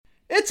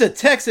It's a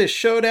Texas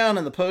showdown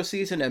in the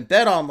postseason, and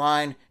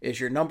BetOnline is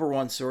your number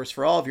one source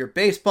for all of your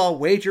baseball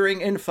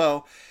wagering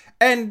info.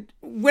 And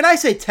when I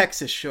say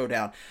Texas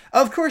showdown,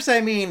 of course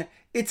I mean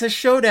it's a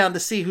showdown to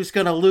see who's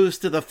going to lose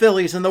to the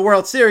Phillies in the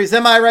World Series.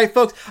 Am I right,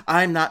 folks?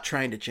 I'm not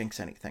trying to jinx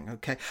anything,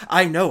 okay?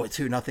 I know a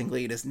 2-0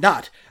 lead is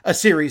not a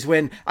series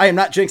win. I am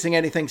not jinxing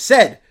anything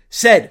said.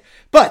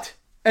 But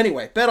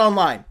anyway,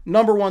 BetOnline,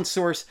 number one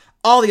source,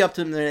 all the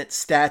up-to-the-minute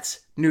stats,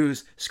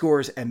 news,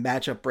 scores, and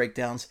matchup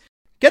breakdowns.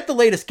 Get the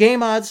latest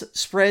game odds,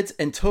 spreads,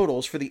 and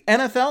totals for the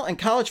NFL and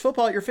college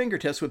football at your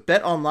fingertips with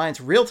BetOnline's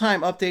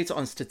real-time updates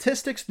on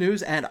statistics,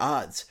 news, and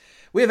odds.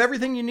 We have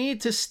everything you need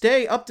to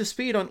stay up to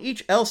speed on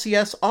each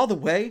LCS all the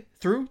way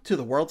through to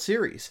the World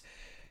Series.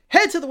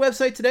 Head to the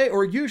website today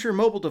or use your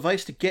mobile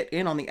device to get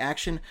in on the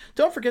action.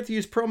 Don't forget to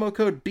use promo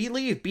code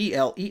BLEAV,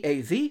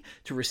 B-L-E-A-V,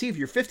 to receive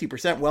your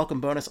 50%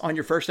 welcome bonus on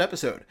your first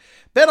episode.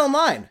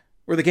 BetOnline,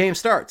 where the game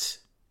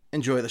starts.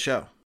 Enjoy the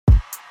show.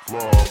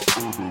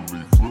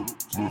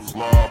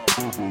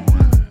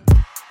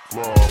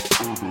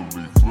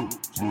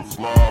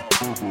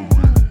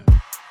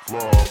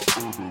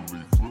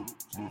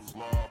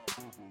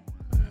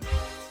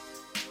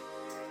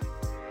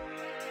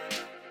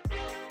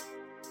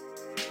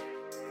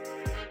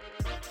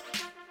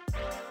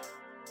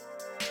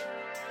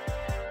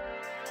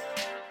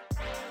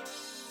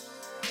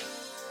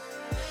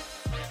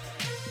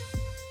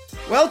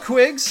 Well,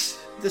 Quigz,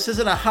 this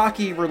isn't a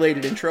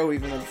hockey-related intro,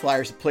 even though the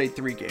Flyers have played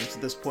 3 games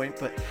at this point,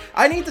 but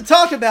I need to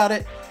talk about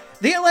it.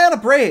 The Atlanta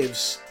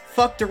Braves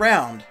fucked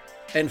around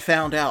and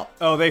found out.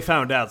 Oh, they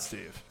found out,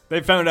 Steve.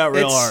 They found out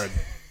real hard.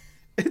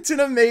 It's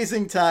an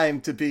amazing time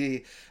to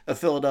be a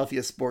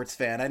Philadelphia sports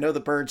fan. I know the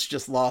Birds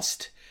just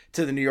lost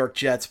to the New York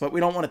Jets, but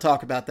we don't want to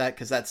talk about that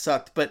because that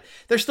sucked, but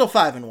they're still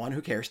 5-1.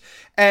 Who cares?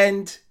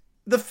 And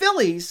the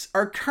Phillies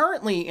are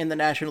currently in the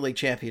National League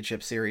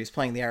Championship Series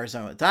playing the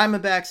Arizona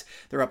Diamondbacks.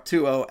 They're up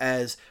 2-0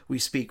 as we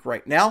speak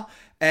right now.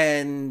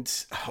 And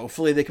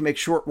hopefully they can make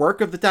short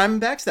work of the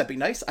Diamondbacks. That'd be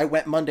nice. I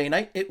went Monday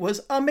night. It was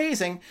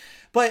amazing.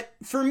 But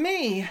for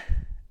me,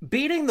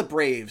 beating the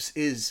Braves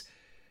is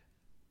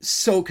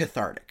so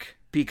cathartic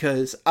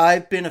because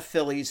I've been a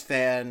Phillies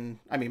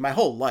fan, I mean, my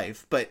whole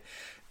life, but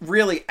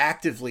really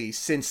actively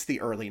since the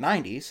early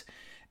 90s.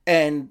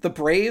 And the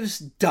Braves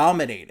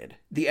dominated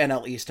the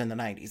NL East in the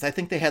 90s. I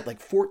think they had like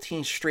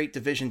 14 straight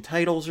division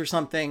titles or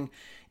something.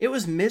 It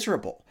was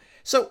miserable.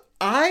 So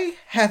I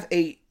have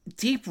a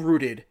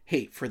deep-rooted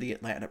hate for the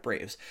Atlanta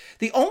Braves.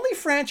 The only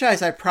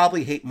franchise I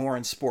probably hate more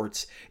in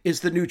sports is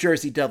the New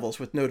Jersey Devils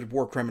with noted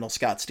war criminal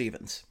Scott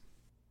Stevens.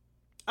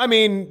 I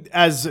mean,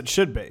 as it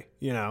should be,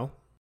 you know.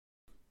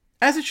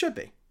 As it should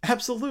be.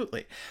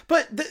 Absolutely.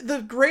 But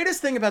the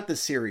greatest thing about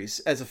this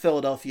series as a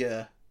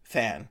Philadelphia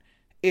fan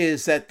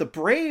is that the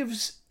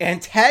Braves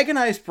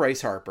antagonized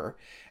Bryce Harper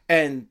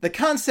and the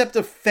concept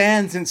of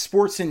fans in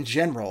sports in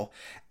general,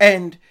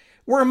 and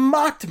were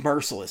mocked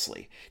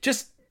mercilessly,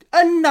 just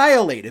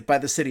annihilated by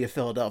the city of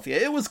Philadelphia.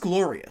 It was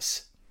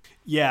glorious.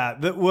 Yeah,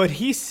 what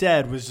he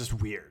said was just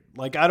weird.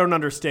 Like, I don't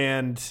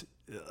understand.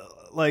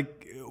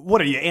 Like, what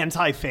are you,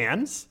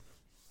 anti-fans?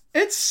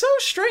 It's so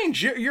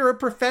strange. You're a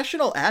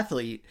professional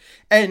athlete,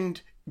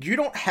 and you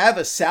don't have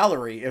a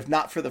salary if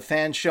not for the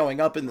fans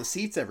showing up in the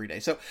seats every day.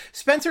 So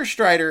Spencer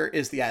Strider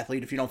is the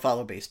athlete if you don't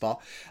follow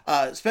baseball.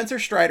 Spencer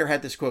Strider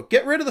had this quote,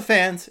 "Get rid of the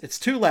fans. It's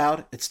too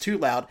loud. It's too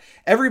loud.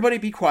 Everybody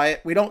be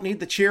quiet. We don't need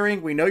the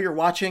cheering. We know you're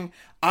watching.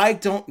 I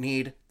don't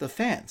need the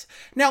fans."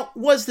 Now,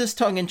 was this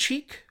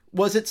tongue-in-cheek?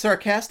 Was it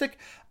sarcastic?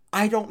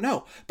 I don't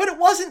know. But it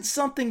wasn't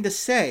something to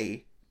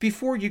say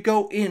before you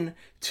go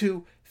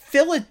into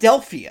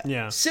Philadelphia.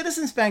 Yeah.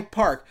 Citizens Bank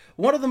Park,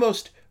 one of the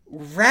most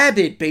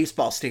rabid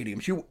baseball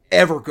stadiums you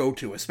ever go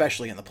to,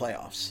 especially in the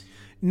playoffs.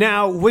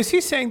 Now, was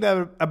he saying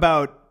that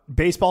about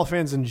baseball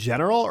fans in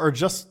general or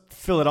just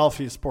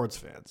Philadelphia sports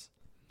fans?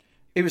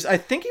 I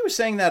think he was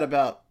saying that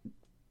about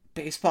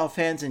baseball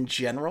fans in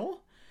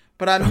general,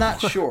 but I'm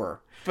not sure.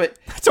 But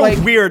that's a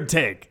weird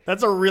take.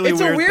 That's a really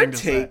weird thing to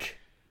say.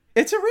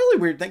 It's a really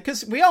weird thing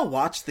because we all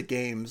watched the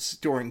games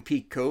during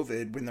peak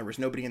COVID when there was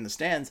nobody in the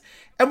stands,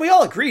 and we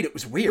all agreed it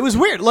was weird. It was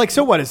weird. Like,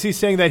 so what? Is he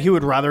saying that he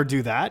would rather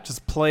do that?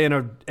 Just play in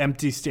an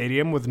empty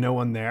stadium with no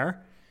one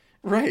there?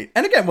 Right.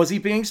 And again, was he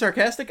being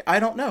sarcastic? I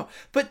don't know.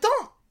 But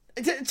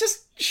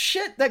just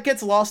shit that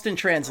gets lost in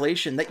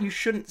translation that you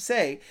shouldn't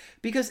say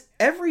because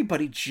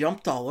everybody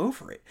jumped all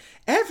over it.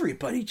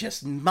 Everybody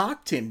just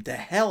mocked him to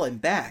hell and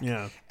back.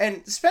 Yeah.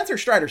 And Spencer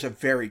Strider's a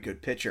very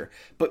good pitcher,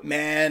 but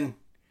man,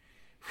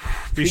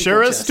 he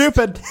sure is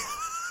stupid.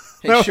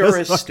 He sure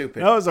is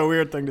stupid. That was a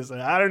weird thing to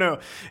say. I don't know.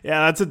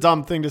 Yeah, that's a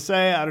dumb thing to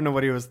say. I don't know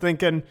what he was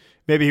thinking.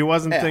 Maybe he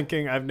wasn't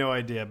thinking. I have no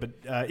idea.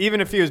 But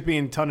even if he was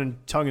being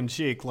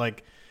tongue-in-cheek,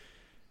 like,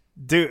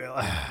 dude,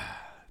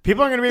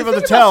 people aren't going to be able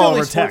to tell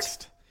over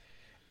text.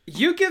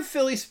 You give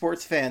Philly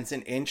sports fans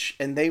an inch,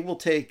 and they will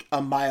take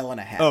a mile and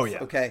a half. Oh, yeah.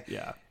 Okay?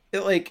 Yeah.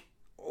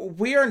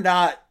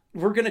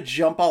 We're going to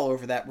jump all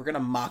over that. We're going to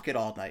mock it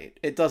all night.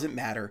 It doesn't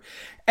matter.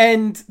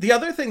 And the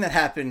other thing that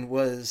happened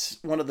was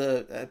one of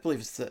the, I believe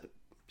it's the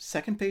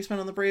second baseman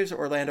on the Braves,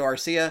 Orlando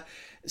Arcia,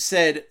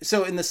 said,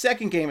 so in the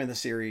second game in the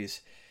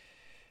series,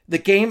 the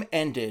game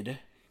ended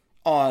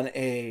on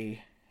a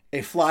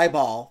fly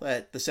ball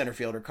that the center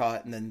fielder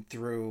caught and then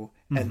threw,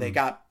 and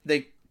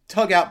they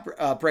tug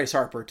out Bryce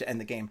Harper to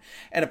end the game.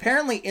 And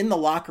apparently in the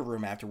locker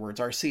room afterwards,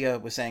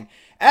 Arcia was saying,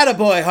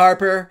 "Attaboy,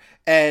 Harper,"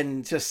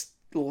 and just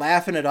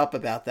laughing it up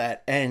about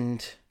that.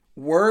 And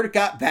word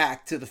got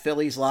back to the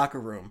Phillies locker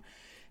room,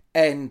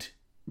 and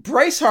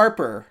Bryce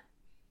Harper,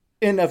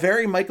 in a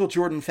very Michael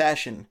Jordan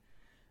fashion,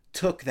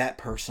 took that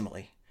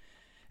personally.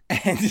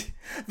 And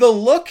the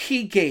look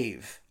he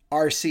gave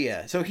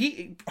Arcia. So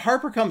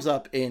Harper comes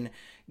up in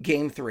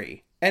game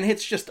 3 and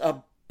hits just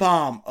a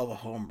bomb of a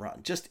home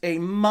run, just a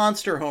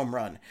monster home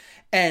run.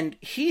 And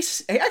I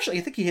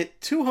think he hit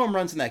 2 home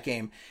runs in that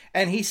game,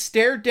 and he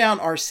stared down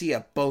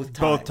Arcia both times.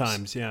 Both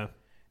times, yeah.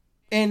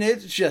 And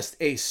it's just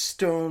a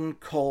stone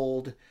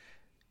cold,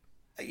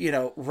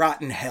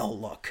 rotten hell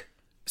look.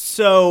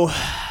 So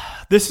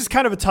this is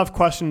kind of a tough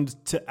question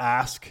to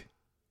ask,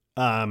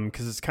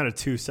 because it's kind of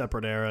 2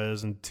 separate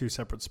eras and 2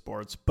 separate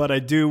sports. But I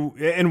do,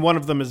 and one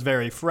of them is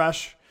very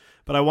fresh,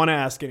 but I want to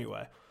ask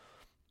anyway.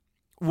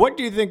 What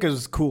do you think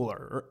is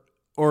cooler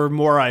or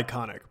more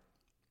iconic?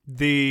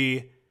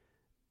 The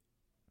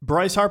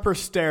Bryce Harper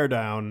stare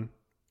down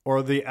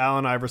or the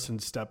Allen Iverson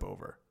step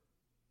over?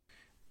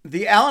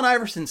 The Allen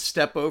Iverson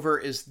step over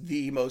is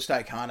the most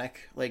iconic.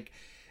 Like,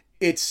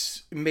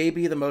 it's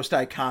maybe the most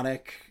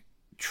iconic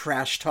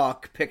trash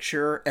talk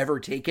picture ever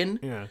taken.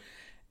 Yeah.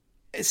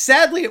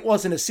 Sadly, it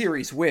wasn't a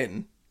series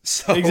win.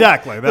 So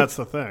exactly. That's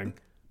the thing.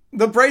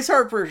 The Bryce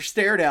Harper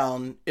stare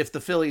down, if the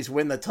Phillies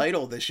win the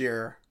title this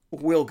year,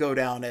 will go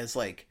down as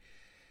like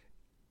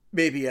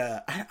maybe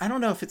I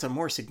don't know if it's a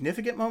more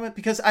significant moment,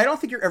 because I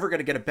don't think you're ever going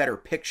to get a better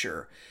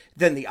picture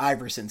than the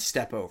Iverson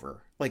step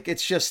over. Like,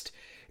 it's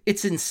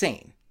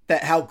insane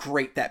that how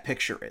great that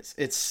picture is.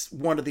 It's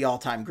one of the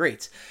all-time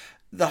greats.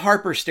 The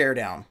Harper stare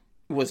down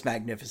was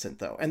magnificent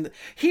though. And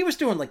he was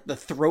doing like the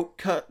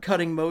throat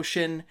cutting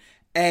motion.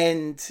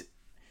 And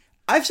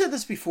I've said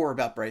this before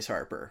about Bryce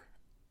Harper.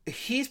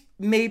 He's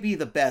maybe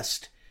the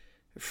best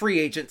free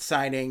agent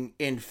signing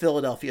in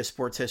Philadelphia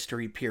sports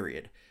history,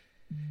 period.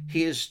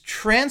 He has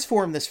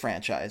transformed this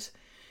franchise.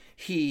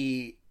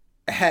 He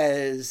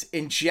has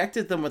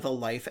injected them with a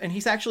life, and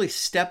he's actually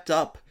stepped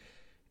up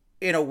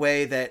in a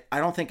way that I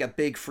don't think a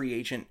big free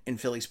agent in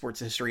Philly sports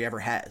history ever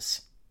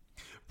has.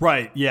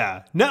 Right,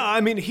 yeah. No,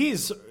 I mean,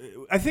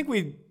 I can't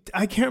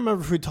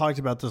remember if we talked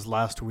about this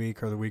last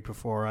week or the week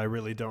before. I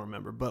really don't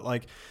remember. But,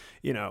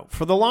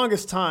 for the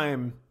longest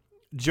time,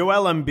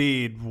 Joel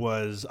Embiid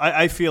was,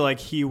 I feel like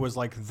he was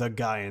like the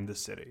guy in the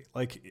city.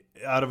 Like,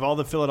 out of all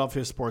the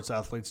Philadelphia sports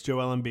athletes,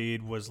 Joel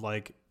Embiid was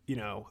like,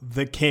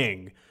 the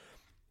king.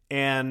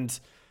 And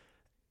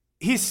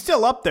he's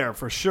still up there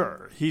for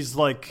sure. He's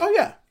like, oh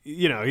yeah,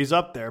 he's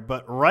up there.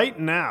 But right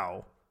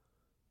now,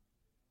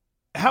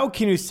 how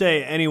can you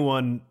say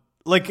anyone,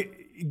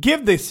 like,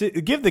 give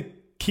the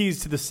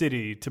keys to the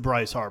city to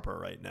Bryce Harper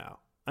right now?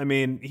 I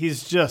mean,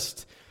 he's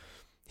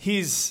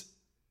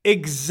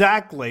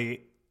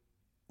exactly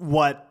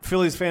what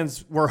Phillies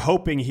fans were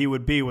hoping he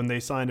would be when they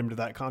signed him to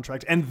that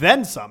contract, and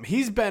then some.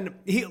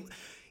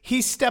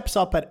 He steps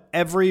up at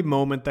every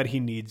moment that he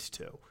needs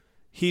to.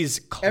 He's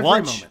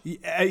clutch.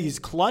 He's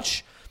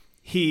clutch.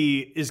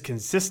 He is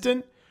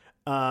consistent.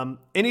 And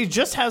he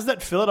just has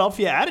that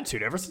Philadelphia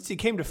attitude ever since he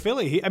came to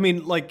Philly.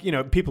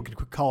 People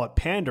could call it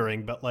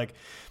pandering, but like,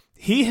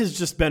 he has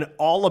just been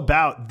all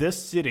about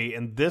this city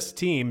and this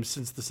team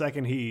since the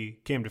second he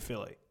came to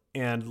Philly.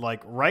 And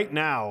like right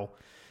now,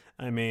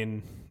 I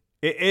mean,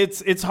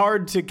 it's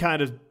hard to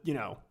kind of,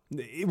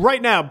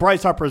 right now,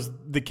 Bryce Harper is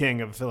the king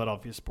of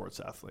Philadelphia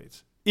sports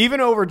athletes, even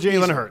over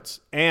Jalen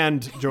Hurts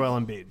and Joel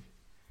Embiid.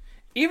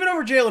 Even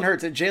over Jalen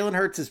Hurts, and Jalen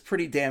Hurts is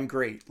pretty damn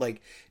great.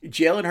 Like,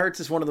 Jalen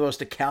Hurts is one of the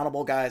most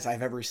accountable guys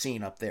I've ever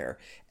seen up there.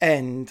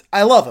 And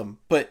I love him,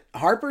 but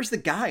Harper's the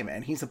guy,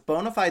 man. He's a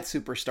bona fide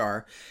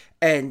superstar,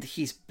 and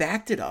he's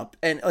backed it up.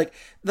 And, like,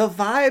 the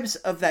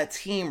vibes of that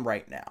team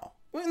right now,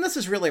 and this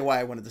is really why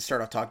I wanted to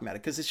start off talking about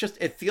it, because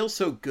it feels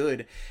so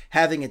good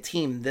having a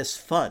team this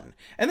fun.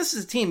 And this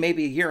is a team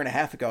maybe a year and a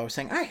half ago I was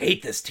saying, I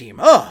hate this team.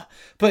 Ugh.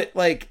 But,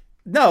 like,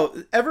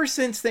 no, ever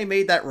since they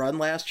made that run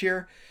last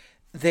year,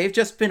 they've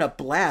just been a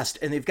blast,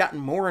 and they've gotten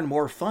more and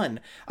more fun.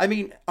 I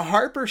mean,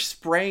 Harper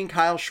spraying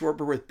Kyle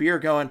Schwarber with beer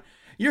going,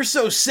 "You're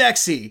so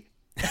sexy."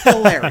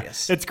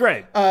 Hilarious. It's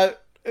great.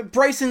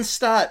 Bryson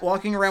Stott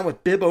walking around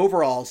with bib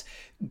overalls,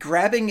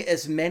 grabbing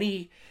as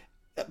many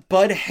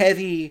Bud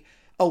Heavy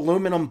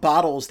aluminum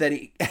bottles that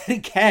he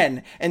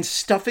can and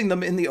stuffing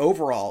them in the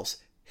overalls.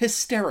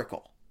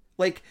 Hysterical.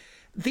 Like,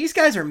 these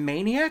guys are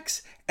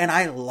maniacs, and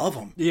I love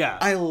them. Yeah.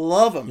 I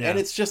love them. Yeah. And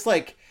it's just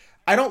like,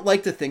 I don't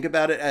like to think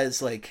about it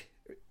as like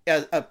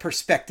a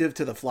perspective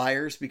to the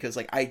Flyers, because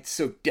like I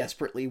so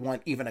desperately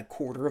want even a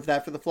quarter of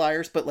that for the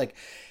Flyers, but like,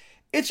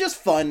 it's just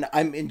fun.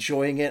 I'm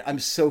enjoying it. I'm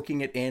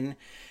soaking it in.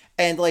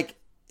 And like,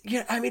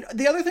 yeah, I mean,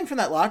 the other thing from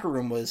that locker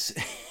room was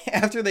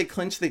after they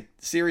clinched the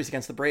series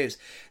against the Braves,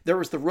 there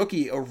was the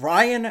rookie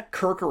Orion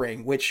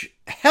Kerkering, which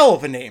hell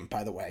of a name,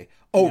 by the way.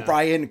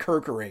 Orion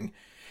Kerkering.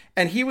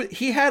 And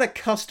he had a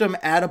custom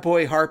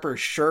Attaboy Harper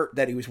shirt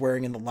that he was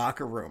wearing in the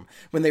locker room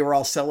when they were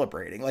all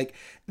celebrating. Like,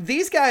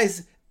 these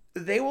guys,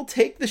 they will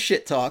take the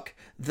shit talk,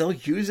 they'll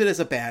use it as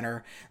a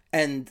banner,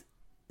 and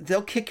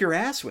they'll kick your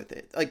ass with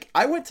it. Like,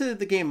 I went to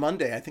the game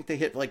Monday. I think they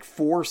hit like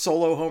 4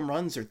 solo home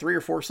runs or 3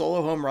 or 4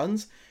 solo home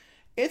runs.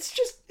 It's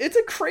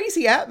a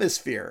crazy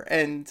atmosphere.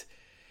 And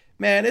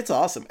man, it's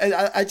awesome. And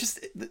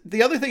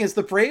the other thing is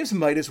the Braves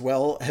might as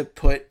well have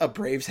put a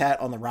Braves hat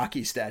on the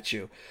Rocky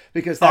statue,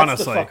 because that's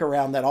honestly the fuck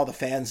around that all the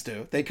fans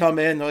do. They come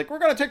in, they're like, we're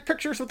going to take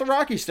pictures with the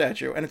Rocky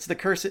statue. And it's the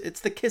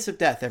kiss of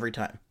death every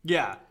time.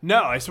 Yeah,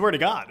 no, I swear to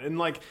God. And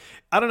like,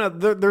 I don't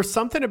know, there's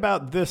something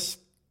about this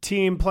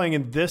team playing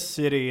in this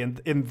city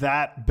and in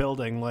that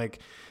building. Like,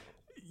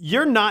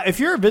 if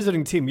you're a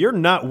visiting team, you're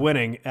not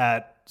winning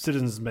at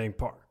Citizens Bank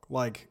Park.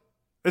 Like,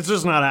 it's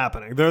just not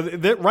happening.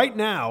 They're right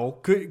now,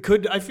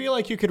 could I feel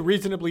like you could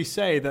reasonably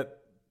say that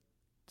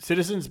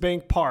Citizens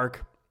Bank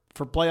Park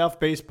for playoff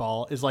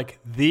baseball is like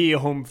the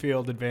home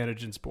field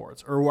advantage in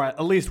sports, or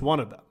at least one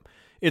of them.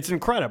 It's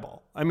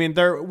incredible. I mean,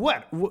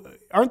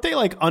 aren't they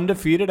like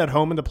undefeated at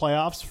home in the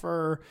playoffs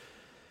for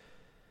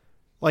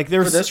like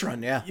for this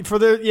run?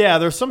 Yeah,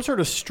 there's some sort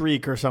of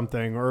streak or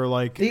something, or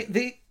like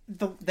they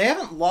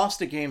haven't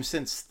lost a game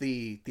since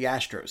the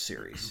Astros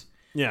series.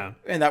 Yeah.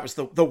 And that was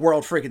the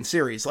World friggin'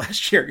 Series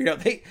last year. You know,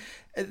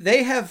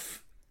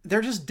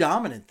 they're just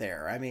dominant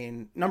there. I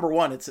mean, number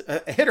one, it's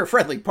a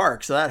hitter-friendly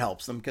park, so that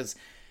helps them because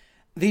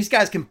these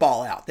guys can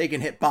ball out. They can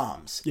hit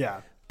bombs.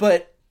 Yeah.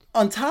 But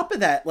on top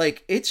of that,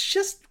 like, it's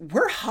just,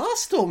 we're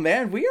hostile,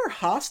 man. We are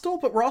hostile,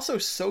 but we're also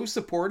so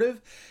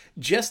supportive.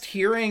 Just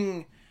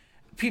hearing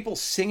people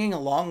singing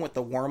along with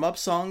the warm-up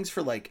songs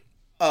for, like,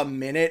 a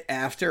minute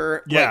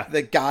after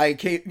the guy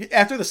came,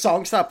 after the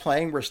song stopped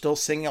playing, we're still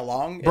singing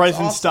along.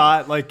 Bryson awesome.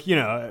 Stott, like, you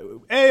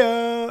know,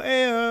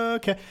 ayo,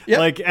 okay. Yep.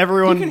 Like,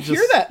 everyone you can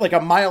hear that like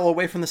a mile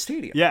away from the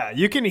stadium. Yeah,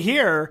 you can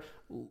hear,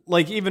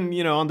 like, even,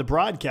 you know, on the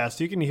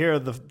broadcast, you can hear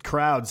the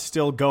crowd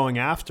still going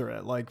after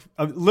it. Like,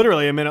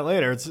 literally a minute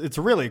later, it's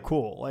really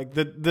cool. Like,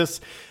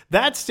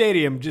 that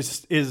stadium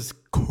just is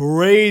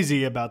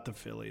crazy about the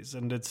Phillies,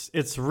 and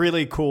it's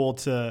really cool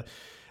to.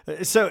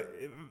 So,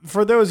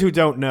 for those who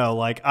don't know,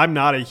 like, I'm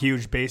not a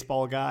huge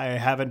baseball guy. I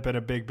haven't been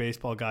a big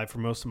baseball guy for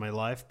most of my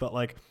life. But,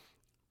 like,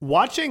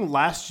 watching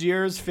last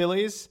year's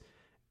Phillies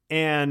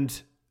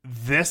and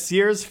this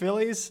year's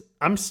Phillies,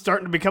 I'm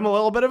starting to become a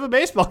little bit of a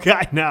baseball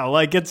guy now.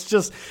 Like, it's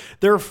just,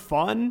 they're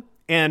fun.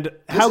 And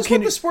what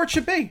the sport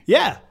should be.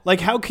 Yeah. Like,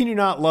 how can you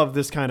not love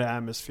this kind of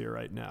atmosphere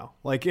right now?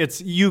 Like,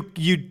 it's, you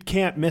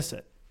can't miss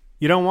it.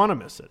 You don't want to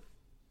miss it.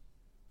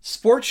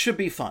 Sports should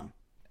be fun.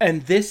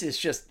 And this is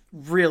just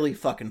really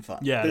fucking fun.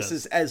 Yeah, this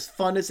is as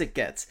fun as it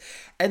gets.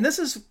 And this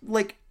is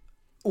like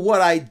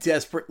what I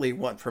desperately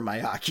want for my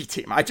hockey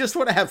team. I just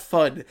want to have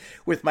fun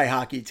with my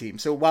hockey team.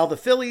 So while the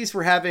Phillies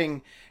were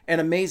having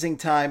an amazing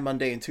time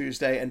Monday and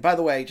Tuesday, and by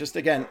the way, just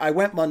again, I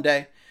went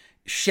Monday.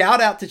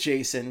 Shout out to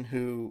Jason,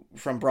 who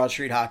from Broad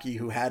Street Hockey,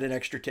 who had an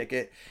extra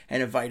ticket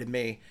and invited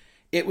me.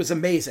 It was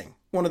amazing.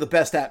 One of the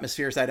best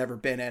atmospheres I'd ever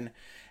been in.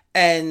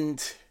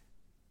 And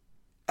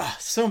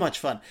so much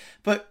fun.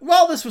 But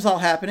while this was all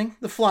happening,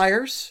 the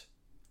Flyers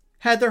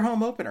had their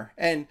home opener.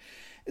 And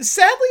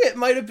sadly, it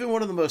might have been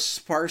one of the most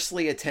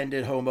sparsely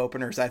attended home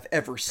openers I've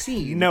ever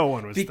seen. No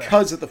one was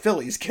because of the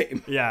Phillies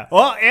game. Yeah.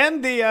 Well,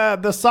 and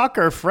the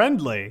soccer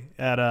friendly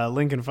at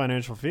Lincoln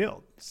Financial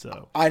Field.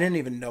 So I didn't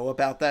even know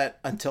about that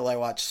until I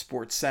watched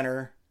Sports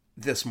Center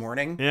this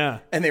morning. Yeah.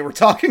 And they were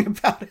talking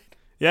about it.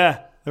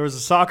 Yeah. There was a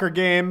soccer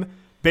game,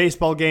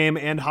 baseball game,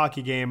 and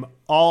hockey game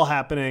all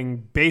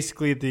happening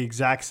basically at the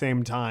exact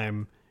same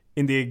time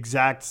in the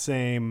exact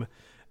same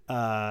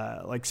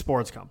like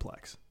sports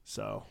complex.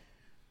 So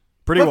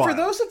pretty wild. But for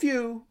those of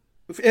you,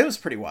 it was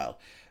pretty wild.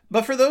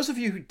 But for those of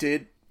you who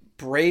did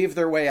brave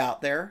their way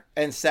out there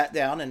and sat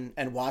down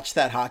and watched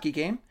that hockey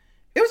game,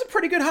 it was a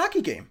pretty good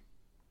hockey game.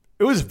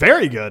 It was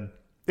very good.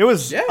 It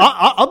was, yeah.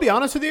 I'll be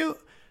honest with you,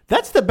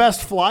 that's the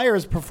best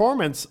Flyers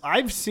performance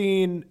I've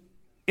seen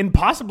in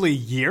possibly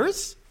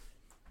years.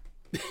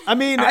 I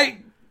mean,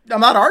 I'm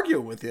not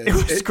arguing with you. It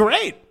was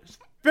great. It's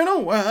been a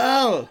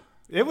while.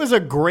 It was a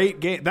great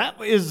game.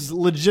 That is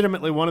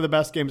legitimately one of the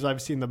best games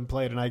I've seen them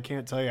played, and I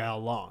can't tell you how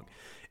long.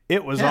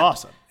 It was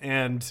awesome.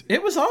 And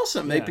it was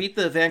awesome. Yeah. They beat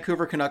the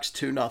Vancouver Canucks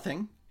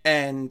 2-0.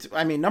 And,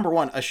 I mean, number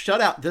one, a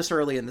shutout this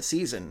early in the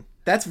season,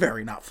 that's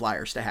very not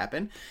Flyers to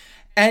happen.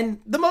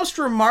 And the most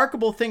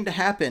remarkable thing to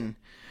happen,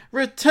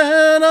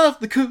 return of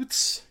the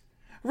Coots.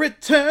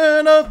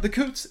 Return of the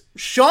Coots.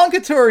 Sean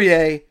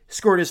Couturier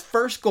scored his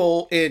first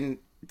goal in,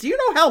 do you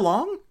know how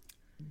long?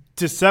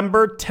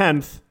 December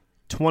 10th,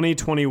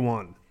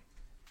 2021.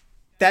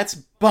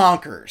 That's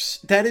bonkers.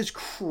 That is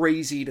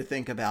crazy to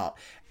think about.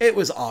 It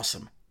was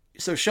awesome.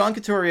 So Sean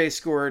Couturier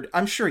scored.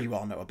 I'm sure you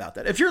all know about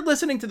that. If you're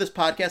listening to this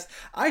podcast,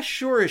 I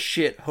sure as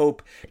shit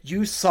hope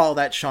you saw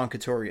that Sean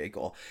Couturier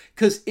goal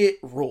because it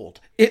ruled.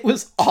 It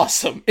was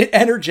awesome. It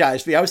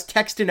energized me. I was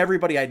texting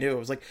everybody I knew. I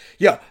was like,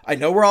 yo, I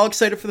know we're all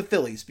excited for the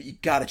Phillies, but you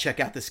got to check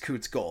out this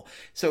Coots goal.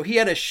 So he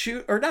had not a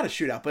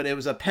shootout, but it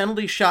was a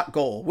penalty shot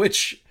goal,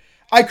 which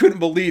I couldn't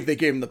believe they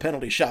gave him the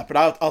penalty shot, but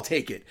I'll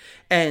take it.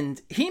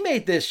 And he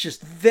made this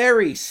just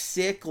very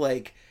sick,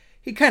 like,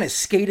 he kind of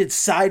skated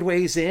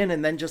sideways in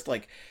and then just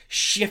like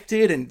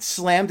shifted and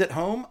slammed it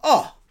home.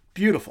 Oh,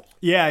 beautiful.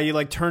 Yeah, he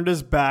like turned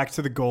his back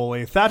to the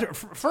goalie.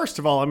 First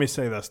of all, let me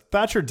say this.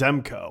 Thatcher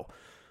Demko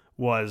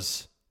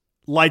was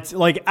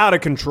like out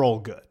of control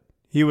good.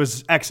 He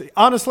was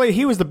honestly,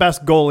 he was the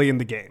best goalie in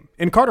the game.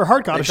 And Carter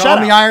Hart got a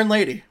shutout. The Iron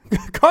Lady.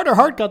 Carter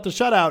Hart got the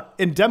shutout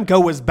and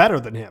Demko was better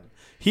than him.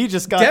 He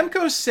just got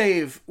Demko's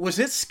save. Was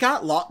it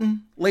Scott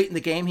Lawton late in the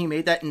game? He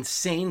made that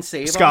insane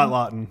save. Scott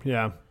Lawton,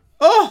 yeah.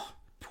 Oh,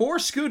 poor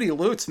Scooty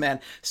Lutz,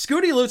 man.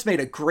 Scooty Lutz made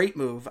a great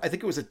move. I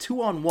think it was a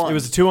 2-on-1. It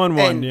was a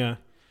 2-on-1, yeah.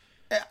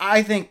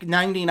 I think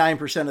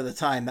 99% of the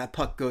time that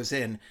puck goes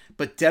in.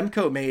 But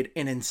Demko made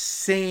an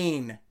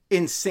insane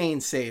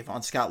save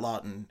on Scott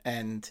Lawton.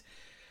 And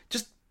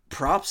just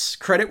props,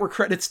 credit where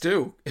credit's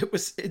due. It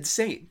was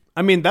insane.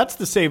 I mean, that's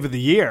the save of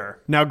the year.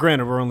 Now,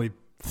 granted, we're only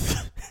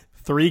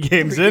 3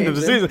 games into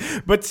the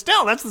season. But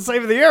still, that's the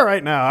save of the year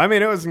right now. I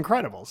mean, it was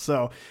incredible.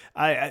 So,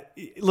 I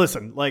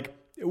listen, like,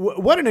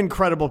 what an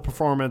incredible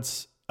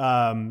performance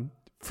from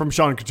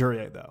Sean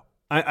Couturier, though.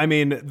 I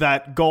mean,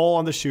 that goal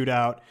on the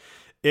shootout,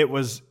 it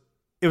was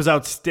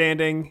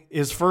outstanding.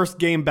 His first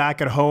game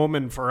back at home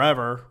in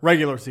forever,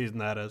 regular season,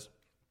 that is.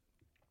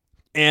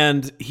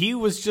 And he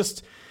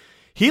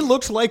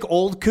looked like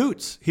old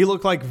Coots. He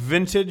looked like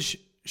vintage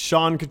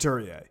Sean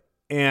Couturier.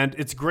 And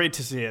it's great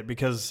to see it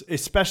because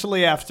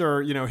especially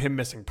after, him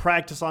missing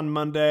practice on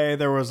Monday,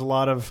 there was a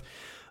lot of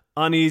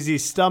uneasy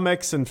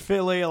stomachs in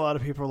Philly. A lot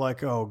of people are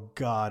like, "Oh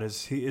God,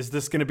 is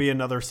this going to be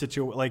another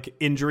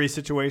injury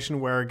situation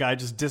where a guy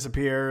just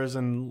disappears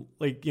and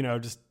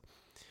just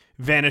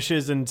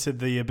vanishes into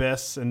the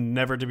abyss and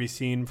never to be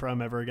seen from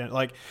ever again?"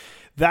 Like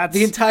that's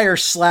the entire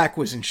Slack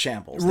was in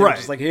shambles. They right? Were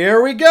just like,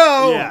 here we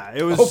go. Yeah,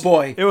 it was. Oh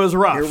boy, it was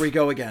rough. Here we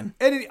go again.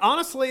 And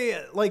honestly,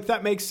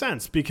 that makes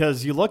sense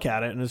because you look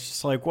at it and it's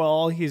just like,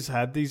 well, he's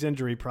had these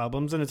injury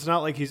problems, and it's not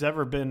like he's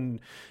ever been,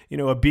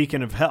 a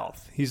beacon of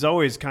health. He's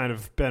always kind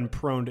of been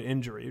prone to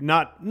injury.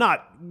 Not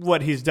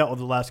what he's dealt with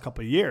the last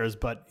couple of years,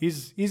 but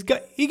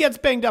he gets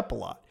banged up a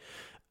lot.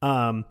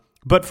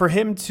 But for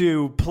him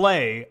to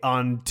play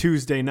on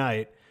Tuesday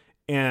night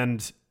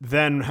and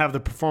then have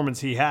the performance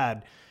he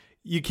had,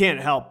 you can't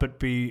help but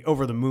be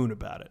over the moon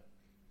about it.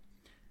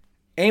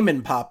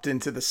 Eamon popped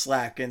into the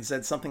Slack and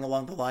said something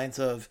along the lines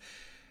of,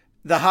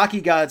 the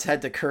hockey gods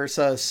had to curse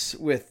us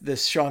with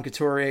this Sean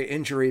Couturier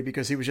injury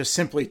because he was just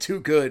simply too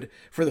good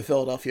for the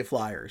Philadelphia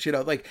Flyers.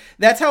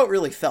 That's how it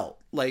really felt.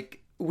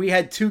 Like, we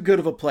had too good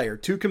of a player,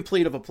 too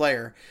complete of a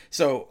player.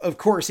 So, of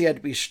course, he had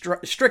to be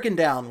stricken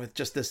down with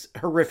just this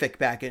horrific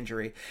back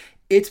injury.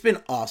 It's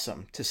been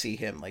awesome to see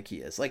him like he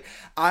is. Like,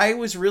 I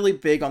was really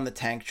big on the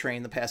tank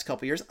train the past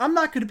couple years. I'm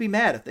not going to be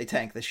mad if they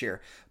tank this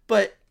year,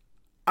 but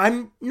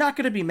I'm not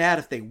going to be mad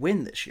if they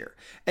win this year.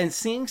 And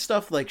seeing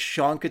stuff like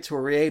Sean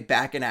Couturier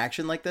back in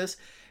action like this,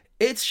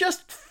 it's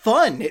just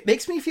fun. It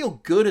makes me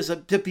feel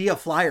good to be a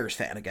Flyers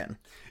fan again.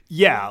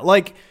 Yeah,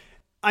 like,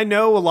 I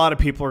know a lot of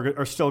people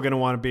are still going to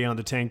want to be on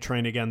the tank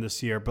train again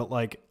this year, but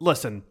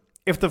listen,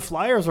 if the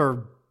Flyers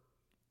are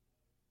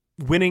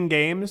winning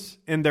games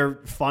and they're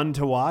fun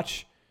to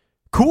watch,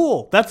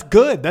 cool. That's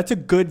good. That's a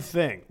good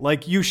thing.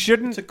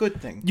 It's a good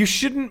thing. You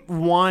shouldn't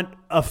want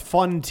a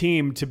fun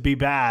team to be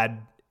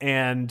bad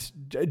and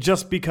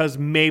just because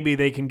maybe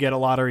they can get a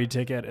lottery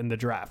ticket in the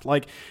draft.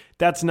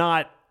 That's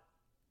not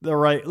the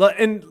right.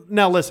 And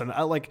now listen,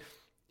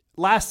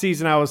 last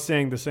season I was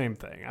saying the same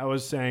thing. I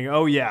was saying,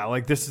 oh yeah,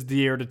 this is the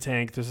year to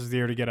tank. This is the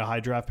year to get a high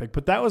draft pick.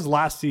 But that was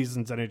last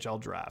season's NHL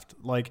draft.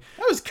 That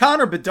was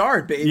Connor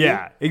Bedard, baby.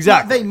 Yeah,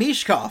 exactly. Matvei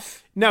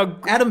Mishkov. Now,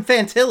 Adam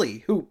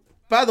Fantilli, who,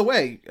 by the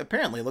way,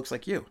 apparently looks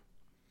like you.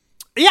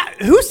 Yeah,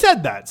 who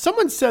said that?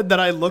 Someone said that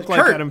I look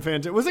like Kurt. Adam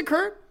Fantilli. Was it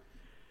Kurt?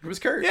 It was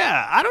Kurt.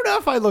 Yeah, I don't know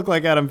if I look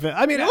like Adam Fantilli.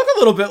 I mean, you look a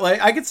little bit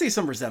like, I could see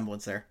some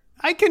resemblance there.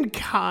 I can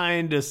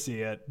kind of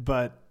see it,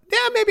 but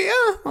yeah, maybe.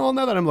 Well,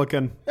 now that I'm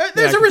looking,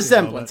 there's a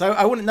resemblance.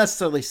 I wouldn't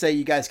necessarily say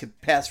you guys could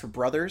pass for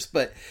brothers,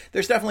 but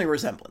there's definitely a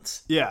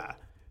resemblance. Yeah,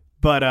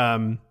 but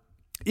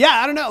yeah,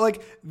 I don't know.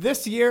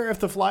 This year, if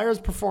the Flyers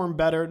perform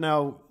better,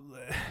 now,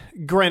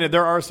 granted,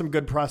 there are some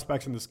good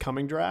prospects in this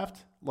coming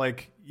draft.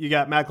 You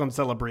got Macklin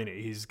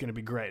Celebrini, he's going to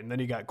be great, and then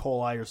you got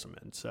Cole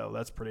Iserman, so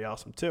that's pretty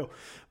awesome too.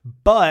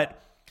 But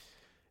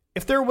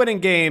if they're winning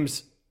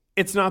games,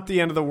 it's not the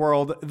end of the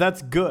world.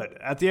 That's good.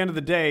 At the end of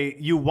the day,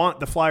 you want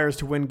the Flyers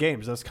to win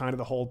games. That's kind of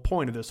the whole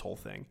point of this whole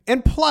thing.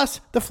 And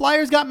plus, the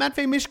Flyers got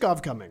Matvei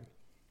Mishkov coming.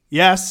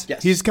 Yes,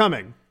 he's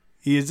coming.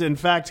 He is, in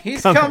fact,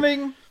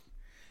 coming.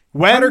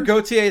 Cutter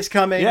Gauthier is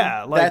coming.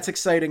 Yeah, that's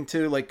exciting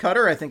too. Like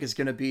Cutter, I think is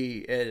going to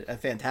be a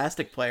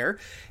fantastic player,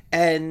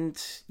 and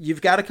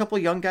you've got a couple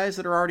young guys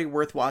that are already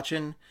worth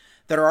watching,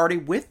 that are already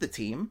with the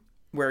team.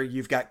 Where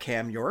you've got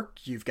Cam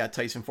York, you've got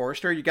Tyson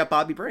Forrester, you've got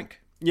Bobby Brink.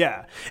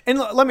 Yeah, and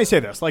let me say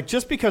this: like,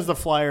 just because the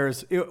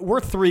Flyers, we're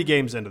 3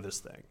 games into this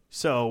thing,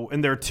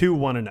 and they're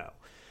 2-1-0.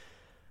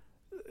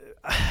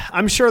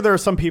 I'm sure there are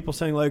some people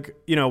saying, like,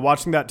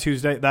 watching that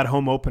Tuesday, that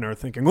home opener,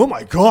 thinking, oh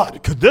my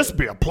God, could this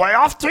be a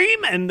playoff team?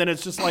 And then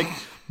it's just like,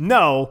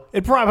 no,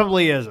 it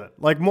probably isn't.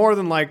 Like, more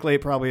than likely,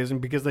 it probably isn't,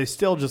 because they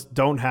still just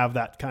don't have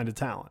that kind of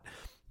talent.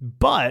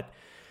 But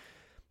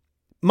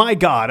my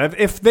God,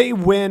 if they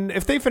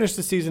finish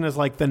the season as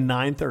like the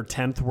 9th or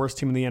 10th worst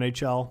team in the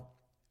NHL,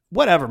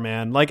 whatever,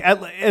 man. Like,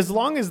 as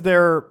long as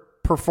they're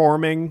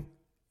performing,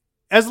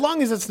 as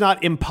long as it's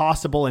not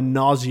impossible and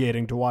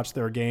nauseating to watch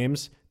their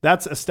games,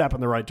 that's a step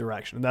in the right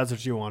direction. And that's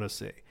what you want to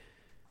see.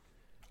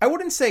 I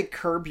wouldn't say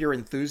curb your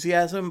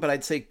enthusiasm, but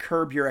I'd say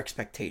curb your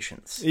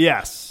expectations.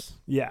 Yes.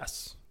 Yeah.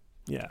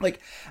 Like,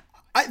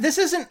 this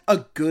isn't a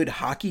good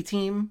hockey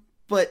team,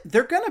 but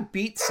they're going to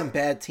beat some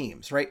bad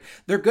teams, right?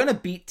 They're going to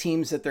beat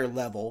teams at their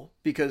level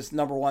because,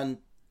 number one,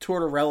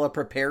 Tortorella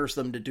prepares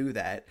them to do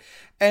that.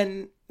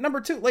 And number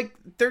two, like,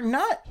 they're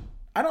not,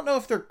 I don't know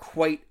if they're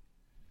quite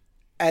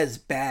as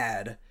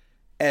bad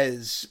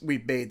as we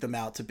made them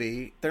out to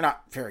be. They're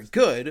not very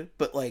good,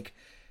 but like,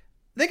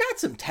 they got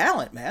some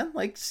talent, man.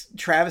 Like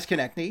Travis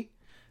Konechny,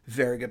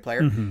 very good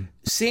player. Mm-hmm.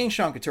 Seeing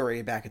Sean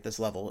Couturier back at this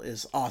level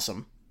is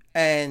awesome.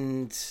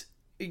 And,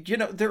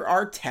 there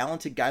are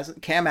talented guys.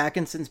 Cam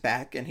Atkinson's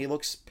back and he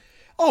looks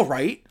all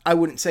right. I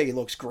wouldn't say he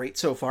looks great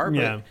so far,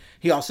 but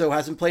he also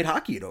hasn't played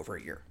hockey in over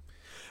a year.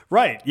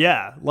 Right.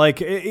 Yeah.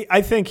 Like,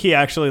 I think he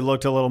actually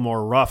looked a little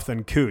more rough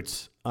than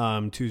Coots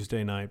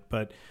Tuesday night,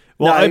 but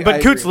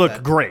Coots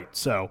looked great.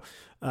 So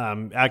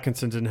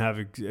Atkinson didn't have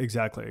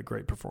exactly a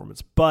great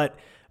performance. But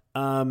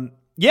listen,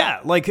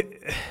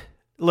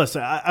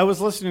 I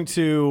was listening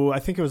to, I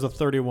think it was a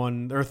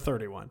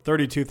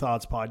 32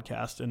 Thoughts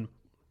podcast. And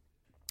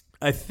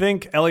I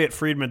think Elliot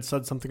Friedman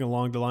said something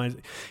along the lines.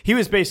 He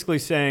was basically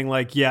saying,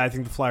 like, I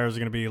think the Flyers are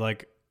going to be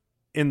like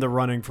in the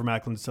running for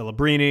Macklin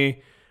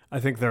Celebrini. I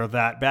think they're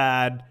that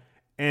bad.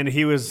 And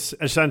he was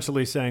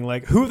essentially saying,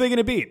 like, who are they going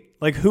to beat?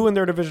 Like, who in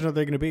their division are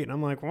they going to beat? And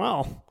I'm like,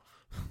 well,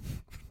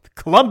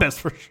 Columbus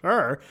for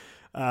sure.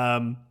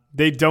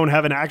 They don't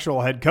have an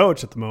actual head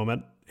coach at the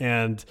moment.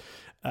 And,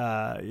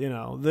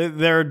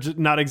 they're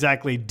not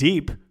exactly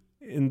deep.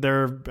 And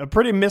they're a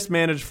pretty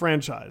mismanaged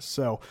franchise.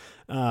 So,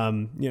 let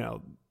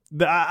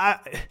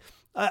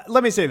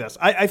me say this.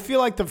 I feel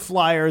like the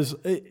Flyers,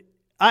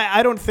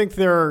 I don't think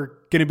they're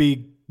going to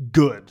be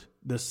good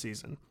this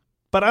season.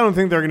 But I don't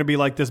think they're going to be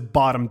like this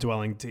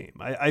bottom-dwelling team.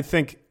 I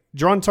think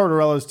John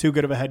Tortorella is too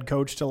good of a head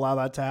coach to allow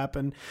that to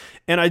happen.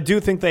 And I do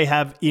think they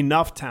have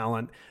enough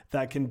talent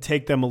that can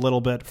take them a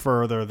little bit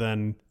further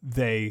than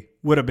they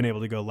would have been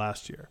able to go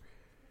last year.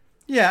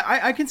 Yeah,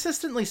 I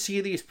consistently see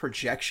these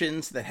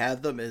projections that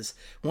have them as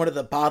one of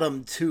the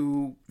bottom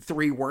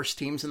 2-3 worst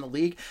teams in the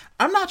league.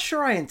 I'm not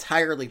sure I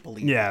entirely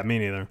believe that. Me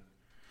neither.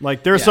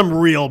 Like, there's some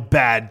real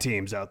bad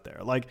teams out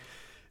there. Like,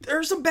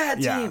 there's some bad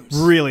teams.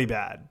 Really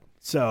bad.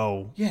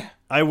 So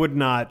I would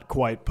not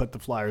quite put the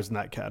Flyers in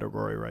that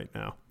category right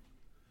now.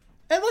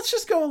 And let's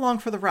just go along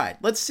for the ride.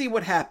 Let's see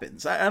what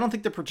happens. I don't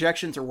think the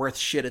projections are worth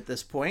shit at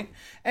this point.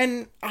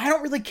 And I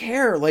don't really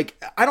care.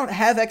 Like, I don't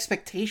have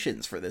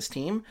expectations for this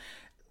team.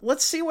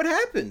 Let's see what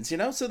happens,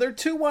 So they're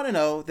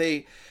 2-1-0.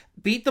 They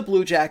beat the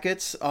Blue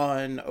Jackets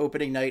on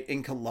opening night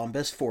in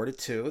Columbus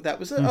 4-2. That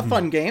was a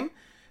fun game.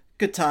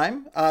 Good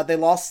time. They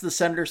lost to the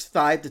Senators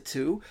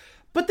 5-2.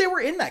 But they were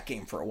in that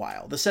game for a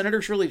while. The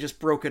Senators really just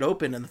broke it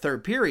open in the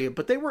third period,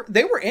 but they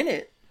were in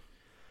it.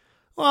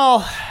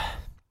 Well,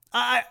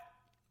 I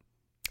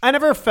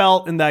never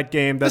felt in that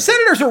game that the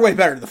Senators are way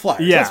better than the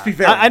Flyers. Yeah, let's be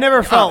very I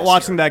never felt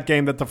watching that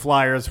game that the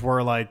Flyers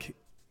were like,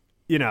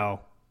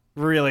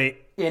 really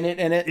in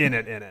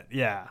it.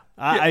 Yeah,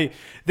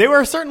 they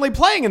were certainly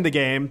playing in the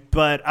game,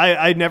 but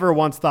I never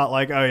once thought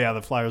like, oh yeah,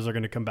 the Flyers are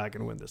going to come back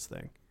and win this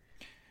thing.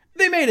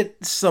 They made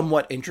it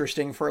somewhat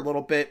interesting for a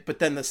little bit, but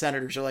then the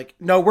Senators are like,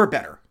 no, we're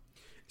better.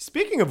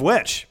 Speaking of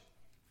which,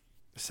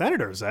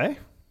 Senators, eh?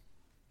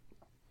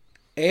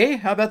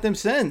 How about them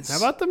Sens?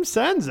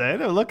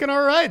 They're looking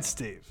all right,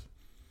 Steve.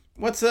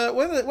 What's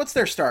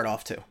their start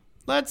off to?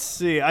 Let's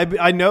see.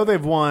 I know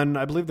they've won.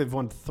 I believe they've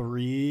won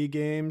 3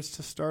 games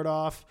to start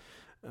off.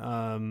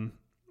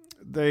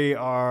 They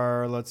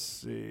are, let's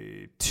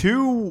see,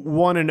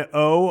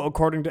 2-1-0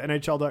 according to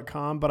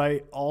NHL.com. But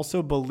I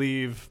also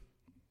believe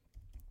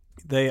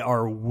they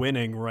are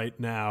winning right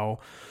now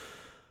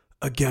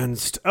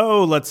against,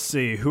 let's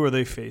see, who are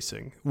they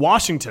facing?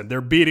 Washington. They're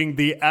beating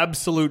the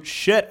absolute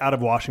shit out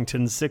of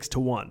Washington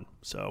 6-1.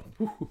 So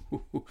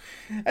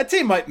that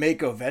team might make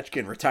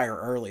Ovechkin retire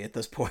early at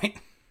this point.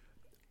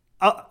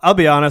 I'll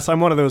be honest. I'm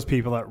one of those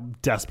people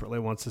that desperately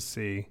wants to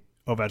see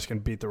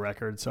Ovechkin beat the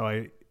record. So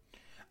I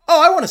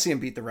want to see him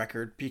beat the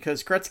record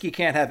because Gretzky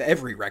can't have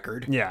every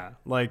record. Yeah,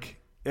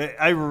 like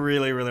I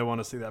really, really want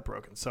to see that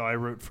broken. So I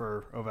root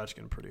for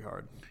Ovechkin pretty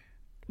hard.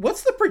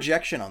 What's the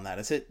projection on that?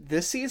 Is it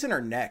this season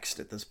or next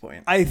at this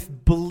point? I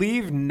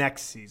believe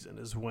next season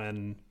is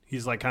when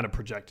he's like kind of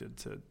projected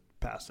to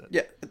pass it.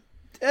 Yeah,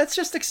 that's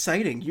just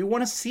exciting. You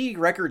want to see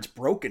records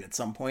broken at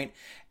some point.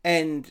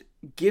 And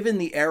given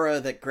the era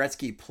that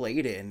Gretzky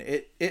played in,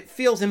 it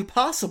feels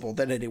impossible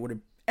that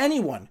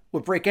anyone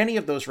would break any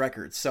of those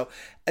records. So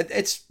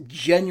it's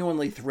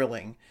genuinely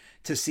thrilling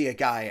to see a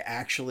guy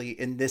actually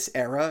in this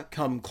era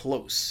come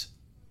close.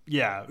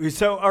 Yeah.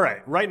 So, all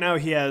right. Right now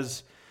he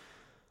has,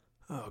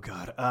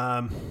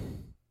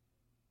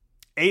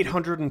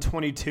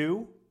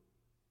 822.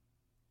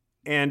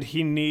 And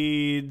he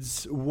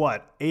needs,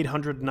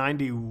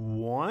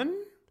 891?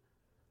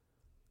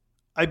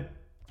 I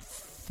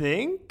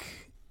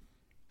think?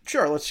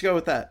 Sure, let's go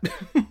with that.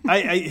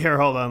 Here,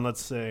 hold on.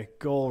 Let's see.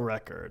 Goal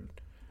record.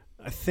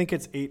 I think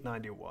it's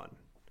 891.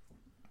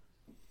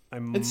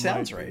 It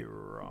sounds right.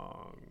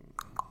 Wrong.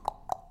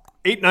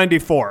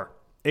 894.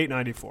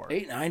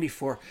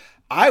 894.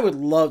 I would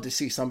love to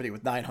see somebody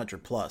with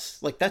 900 plus.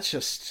 Like that's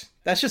just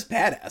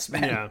badass,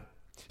 man. Yeah.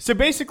 So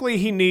basically,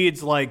 he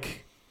needs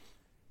like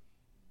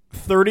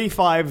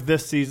 35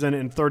 this season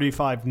and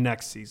 35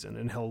 next season,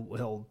 and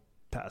he'll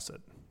pass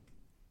it.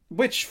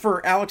 Which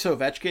for Alex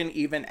Ovechkin,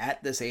 even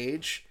at this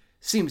age,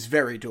 seems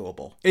very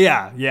doable.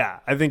 Yeah.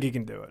 I think he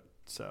can do it.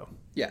 So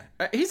yeah,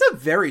 he's a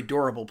very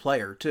durable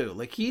player too.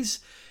 Like he's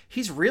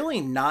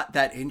really not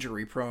that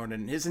injury prone,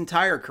 and his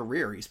entire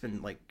career he's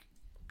been like,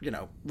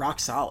 rock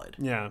solid.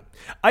 Yeah,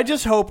 I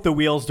just hope the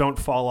wheels don't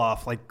fall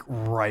off like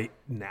right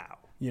now.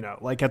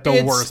 Like at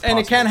the worst, and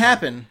it can time.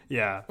 happen.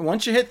 Yeah,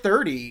 once you hit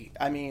 30,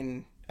 I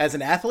mean, as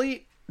an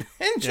athlete.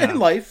 In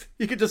life,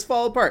 you could just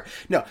fall apart.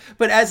 No,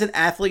 but as an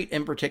athlete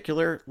in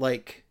particular,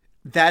 like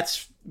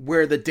that's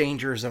where the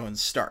danger zone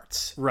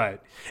starts. Right.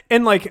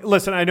 And like,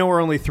 listen, I know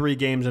we're only 3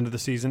 games into the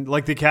season.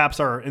 Like the Caps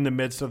are in the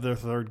midst of their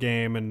 3rd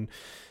game, and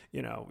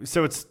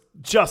so it's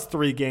just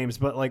 3 games.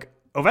 But like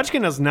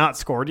Ovechkin has not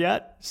scored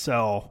yet,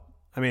 so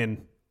I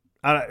mean,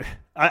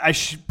 I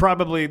should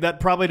probably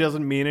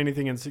doesn't mean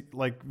anything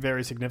like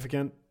very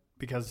significant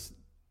because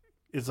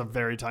it's a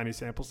very tiny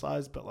sample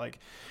size. But like.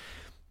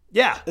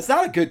 Yeah. It's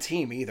not a good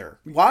team either.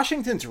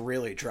 Washington's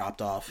really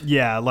dropped off.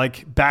 Yeah,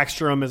 like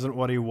Backstrom isn't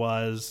what he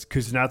was.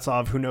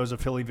 Kuznetsov, who knows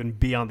if he'll even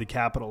be on the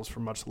Capitals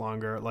for much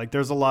longer. Like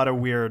there's a lot of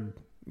weird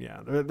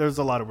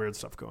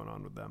stuff going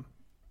on with them.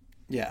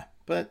 Yeah,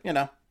 but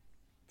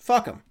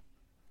fuck them.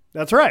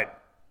 That's right.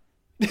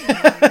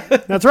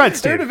 That's right,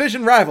 Steve. Their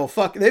division rival.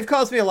 Fuck. They've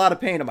caused me a lot of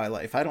pain in my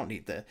life. I don't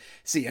need to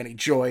see any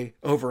joy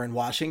over in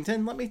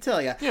Washington, let me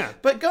tell you. Yeah.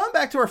 But going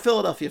back to our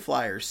Philadelphia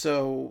Flyers,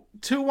 so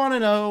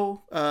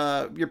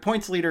 2-1-0. Your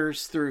points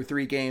leaders through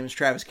 3 games.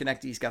 Travis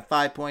Konecny's got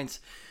 5 points,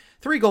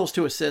 3 goals,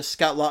 2 assists.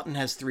 Scott Laughton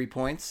has 3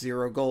 points,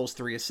 0 goals,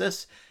 3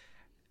 assists.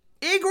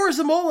 Igor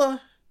Zamula,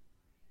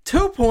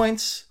 2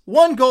 points,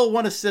 1 goal,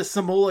 1 assist.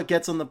 Zamula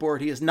gets on the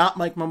board. He is not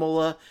Mike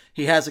Mamula.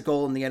 He has a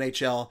goal in the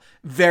NHL.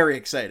 Very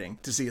exciting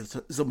to see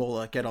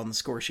Zamula get on the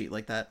score sheet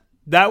like that.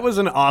 That was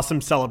an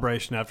awesome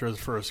celebration after his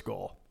first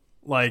goal.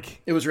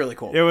 Like it was really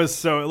cool. It was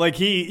so like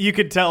you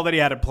could tell that he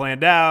had it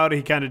planned out.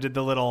 He kind of did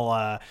the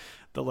little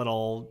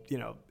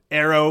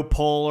arrow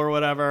pull or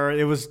whatever.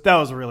 That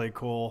was really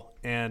cool.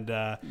 And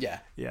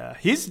yeah.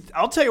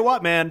 I'll tell you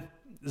what, man.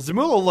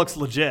 Zamula looks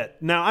legit.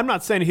 Now, I'm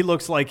not saying he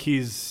looks like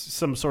he's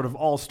some sort of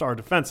all-star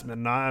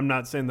defenseman. I'm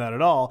not saying that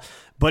at all.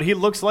 But he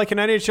looks like an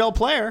NHL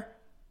player.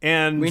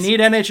 And we need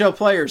NHL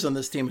players on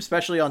this team,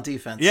 especially on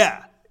defense.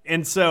 Yeah.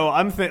 And so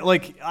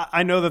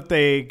I know that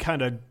they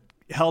kind of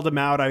held him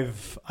out.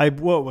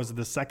 What was it,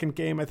 the second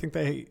game? I think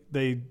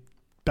they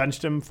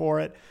benched him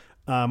for it.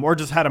 Or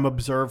just had him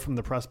observed from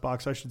the press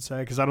box, I should say.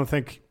 Because I don't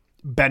think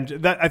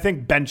I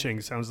think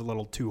benching sounds a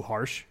little too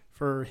harsh.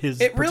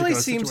 It really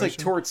seems situation. like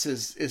Torts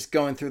is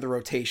going through the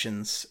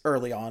rotations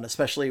early on,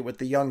 especially with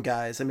the young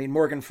guys. I mean,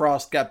 Morgan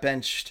Frost got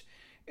benched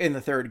in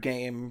the 3rd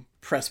game,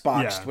 press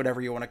boxed,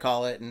 whatever you want to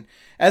call it. And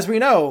as we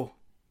know,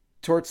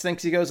 Torts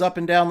thinks he goes up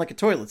and down like a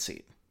toilet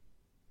seat.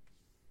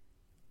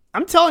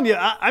 I'm telling you,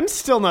 I'm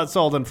still not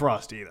sold on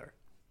Frost either.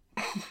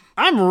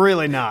 I'm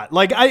really not.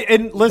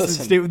 Listen,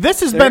 Steve, this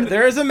has been...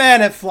 There is a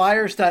man at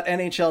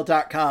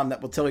flyers.nhl.com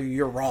that will tell you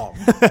you're wrong.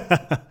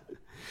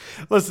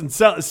 Listen,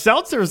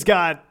 Seltzer's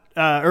got...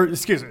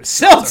 excuse me.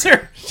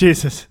 Seltzer.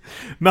 Jesus.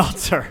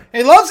 Meltzer.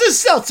 He loves his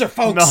seltzer,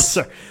 folks.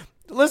 Meltzer.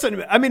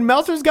 Listen, I mean,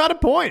 Meltzer's got a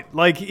point.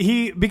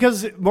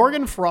 Because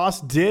Morgan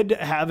Frost did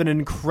have an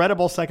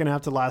incredible second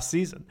half to last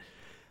season.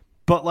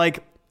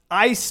 But,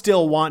 I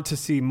still want to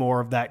see more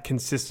of that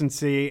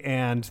consistency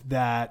and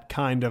that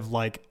kind of,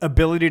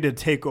 ability to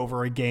take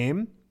over a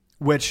game,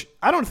 which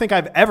I don't think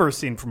I've ever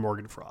seen from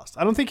Morgan Frost.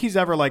 I don't think he's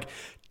ever,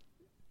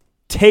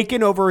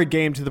 taken over a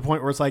game to the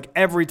point where it's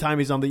every time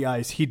he's on the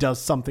ice, he does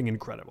something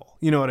incredible.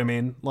 You know what I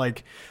mean?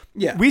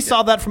 We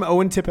saw that from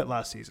Owen Tippett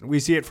last season.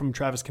 We see it from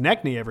Travis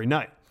Konecny every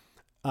night.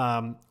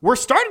 We're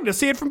starting to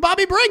see it from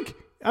Bobby Brink.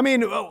 I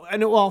mean,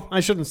 I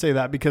shouldn't say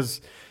that because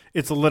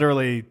it's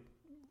literally,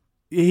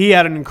 he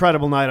had an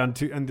incredible night on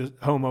the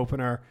home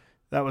opener.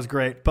 That was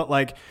great. But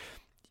like,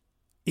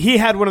 he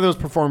had one of those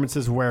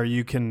performances where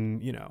you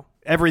can,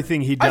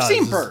 everything he does I've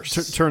seen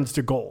bursts. Turns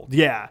to gold.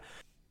 Yeah.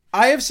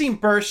 I have seen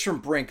bursts from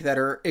Brink that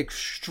are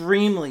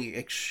extremely,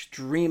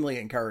 extremely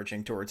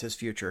encouraging towards his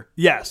future.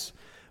 Yes.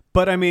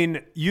 But I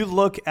mean, you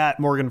look at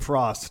Morgan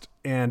Frost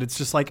and it's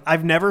just like,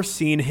 I've never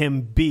seen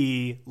him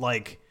be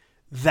like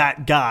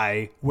that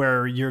guy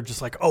where you're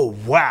just like, oh,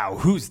 wow,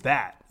 who's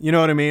that? You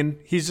know what I mean?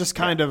 He's just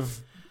kind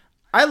of...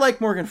 I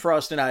like Morgan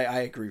Frost and I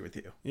agree with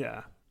you.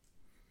 Yeah.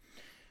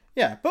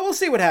 Yeah, but we'll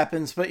see what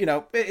happens. But,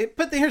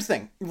 but here's the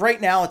thing.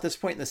 Right now, at this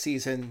point in the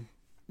season,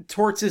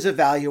 Torts is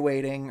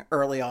evaluating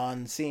early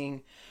on,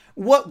 seeing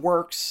what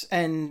works.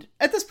 And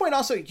at this point,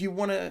 also, you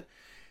want to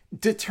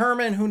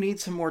determine who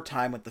needs some more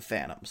time with the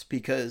Phantoms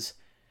because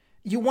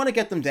you want to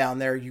get them down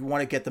there. You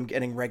want to get them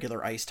getting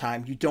regular ice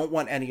time. You don't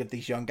want any of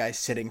these young guys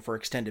sitting for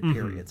extended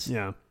periods.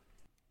 Yeah.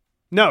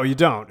 No, you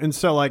don't. And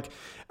so, like,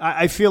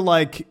 I feel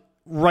like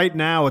right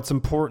now it's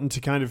important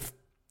to kind of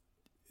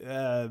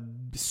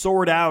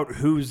sort out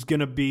who's going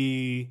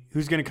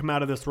to come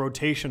out of this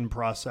rotation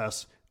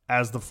process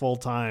as the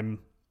full-time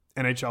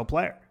NHL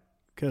player.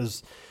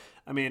 Because,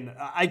 I mean,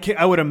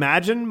 I would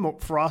imagine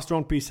Frost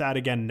won't be sad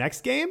again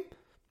next game.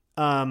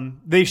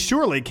 They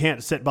surely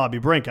can't sit Bobby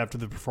Brink after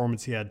the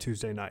performance he had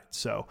Tuesday night.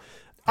 So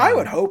I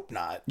would hope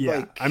not.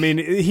 Yeah. I mean,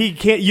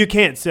 you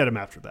can't sit him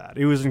after that.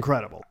 It was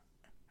incredible.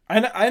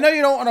 I know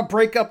you don't want to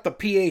break up the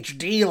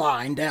PhD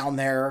line down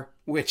there,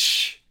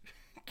 which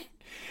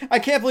I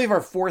can't believe our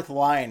fourth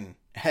line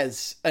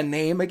has a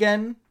name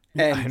again,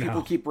 and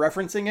people keep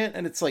referencing it,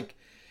 and it's like,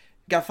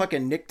 got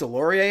fucking Nick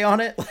Delorier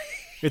on it.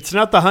 It's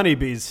not the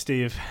Honeybees,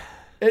 Steve.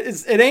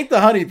 It ain't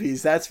the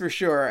Honeybees, that's for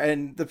sure.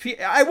 And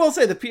I will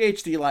say the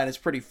PhD line is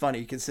pretty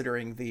funny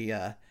considering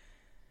the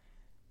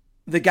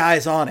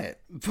guys on it.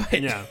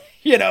 But,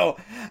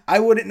 I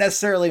wouldn't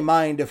necessarily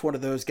mind if one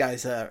of those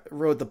guys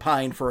rode the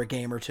pine for a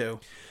game or two.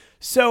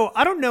 So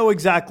I don't know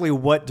exactly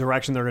what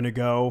direction they're going to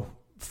go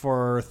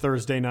for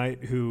Thursday night.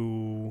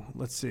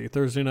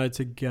 Thursday night's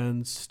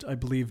against, I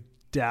believe,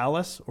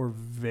 Dallas or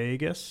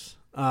Vegas.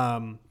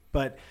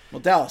 But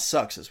Dallas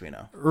sucks, as we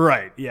know.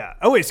 Right, yeah.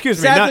 Oh, wait, excuse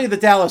me. Sadly, the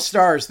Dallas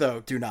Stars,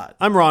 though, do not.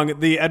 I'm wrong.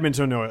 The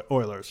Edmonton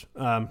Oilers.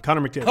 Connor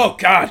McDavid. Oh,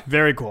 God.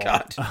 Very cool.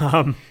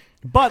 God.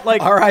 But,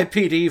 like...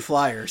 R.I.P.D.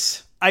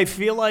 Flyers. I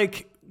feel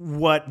like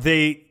what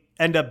they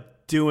end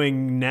up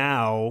doing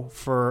now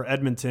for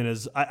Edmonton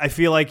is... I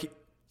feel like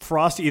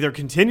Frost either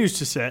continues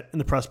to sit in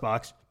the press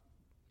box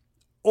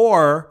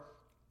or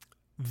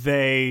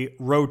they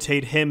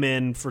rotate him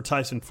in for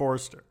Tyson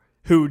Forster,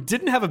 who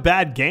didn't have a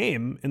bad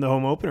game in the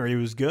home opener. He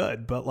was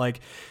good, but like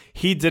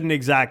he didn't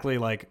exactly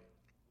like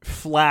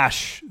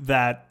flash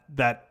that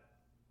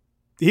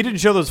he didn't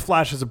show those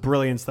flashes of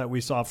brilliance that we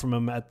saw from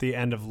him at the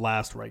end of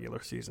last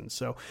regular season.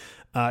 So,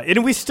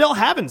 and we still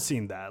haven't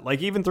seen that.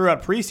 Like even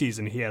throughout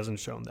preseason, he hasn't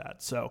shown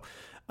that. So,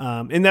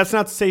 and that's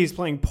not to say he's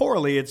playing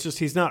poorly. It's just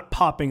he's not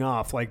popping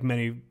off like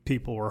many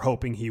people were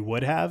hoping he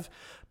would have.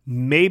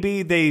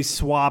 Maybe they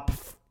swap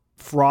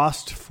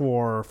Frost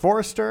for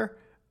Forrester.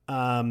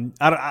 I don't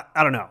know.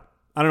 I don't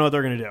know what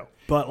they're gonna do.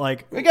 But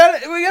like we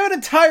got an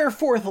entire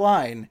fourth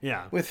line.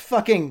 Yeah. With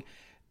fucking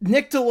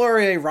Nick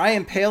Delorier,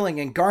 Ryan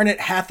Poehling, and Garnet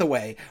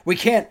Hathaway. We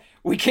can't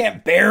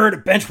bear to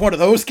bench one of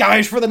those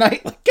guys for the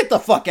night. Like, get the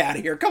fuck out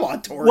of here. Come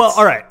on, Torts. Well,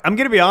 all right. I'm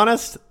gonna be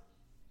honest.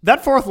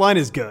 That fourth line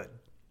is good.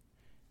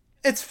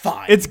 It's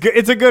fine. It's good.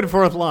 It's a good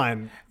fourth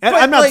line. And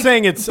I'm not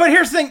saying it's. But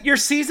here's the thing: your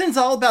season's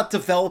all about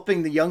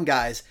developing the young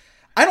guys.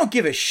 I don't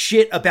give a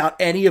shit about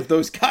any of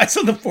those guys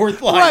on the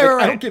fourth line.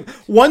 Right. I don't give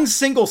one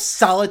single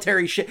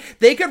solitary shit.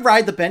 They could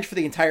ride the bench for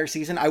the entire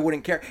season. I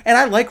wouldn't care. And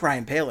I like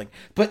Ryan Poehling,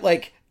 but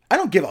like, I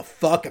don't give a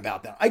fuck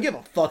about them. I give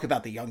a fuck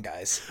about the young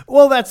guys.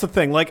 Well, that's the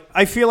thing. Like,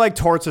 I feel like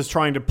Torts is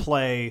trying to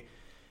play.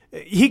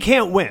 He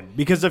can't win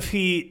because if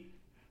he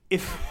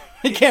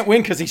can't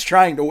win because he's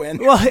trying to win.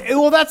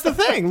 Well, that's the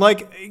thing.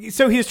 Like,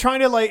 so he's trying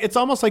to like. It's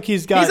almost like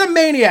he's a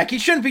maniac. He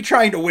shouldn't be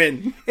trying to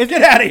win.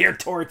 Get out of here,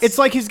 Torts. It's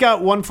like he's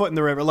got one foot in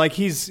the river. Like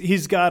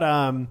he's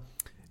got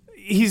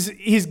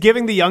he's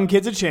giving the young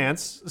kids a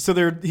chance.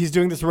 So he's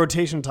doing this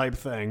rotation type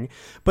thing,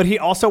 but he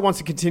also wants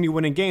to continue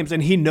winning games,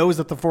 and he knows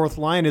that the fourth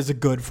line is a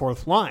good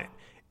fourth line.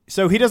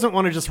 So he doesn't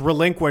want to just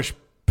relinquish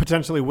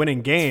potentially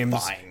winning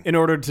games in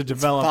order to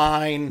develop. It's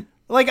fine.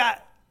 Like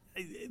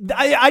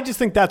I just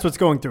think that's what's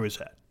going through his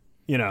head.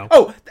 You know.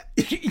 Oh,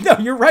 no,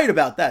 you're right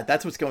about that.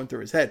 That's what's going through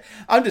his head.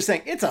 I'm just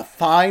saying it's a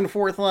fine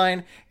fourth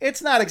line.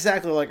 It's not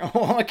exactly like,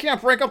 oh, I can't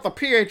break up the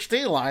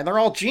PhD line. They're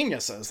all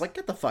geniuses. Like,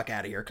 get the fuck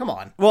out of here. Come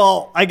on.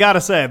 Well, I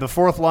gotta say, the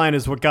fourth line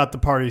is what got the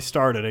party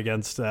started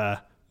against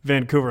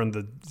Vancouver in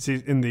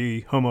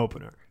the home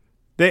opener.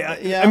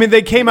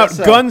 They came out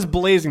guns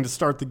blazing to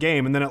start the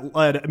game, and then it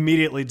led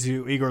immediately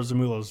to Igor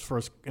Zamulo's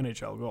first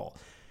NHL goal.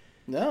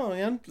 No,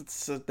 man,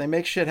 they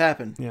make shit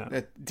happen.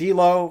 Yeah.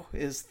 D-Lo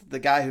is the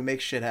guy who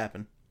makes shit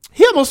happen.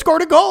 He almost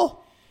scored a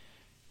goal.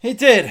 He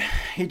did.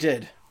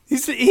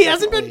 He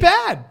hasn't been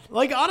bad.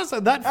 Like, honestly,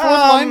 that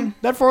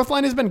fourth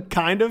line has been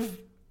kind of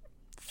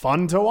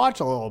fun to watch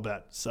a little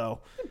bit.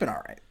 So it's been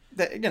all right.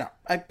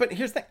 But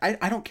here's the thing.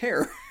 I don't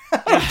care.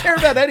 I don't care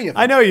about any of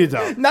them. I know you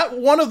don't. Not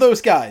one of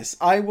those guys.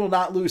 I will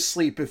not lose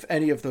sleep if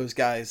any of those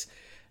guys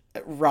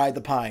ride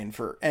the pine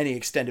for any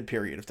extended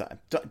period of time.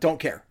 Don't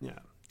care. Yeah.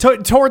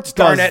 Torts does.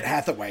 Garnett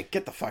Hathaway,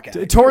 get the fuck out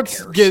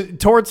of here.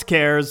 Torts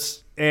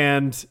cares,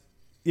 and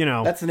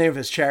that's the name of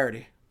his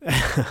charity.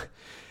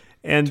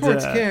 And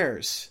Torts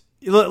cares.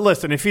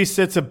 Listen, if he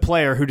sits a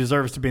player who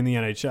deserves to be in the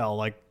NHL,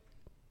 like,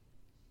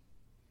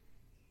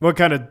 what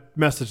kind of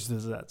message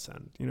does that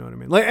send? You know what I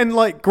mean?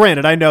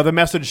 Granted, I know the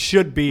message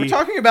should be. We're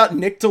talking about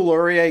Nick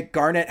Delorier,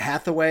 Garnett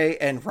Hathaway,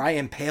 and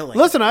Ryan Poehling.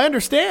 Listen, I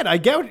understand. I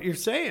get what you're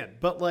saying,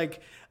 but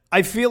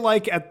I feel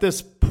like at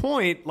this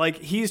point,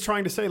 he's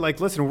trying to say,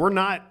 listen, we're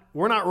not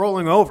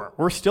rolling over.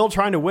 We're still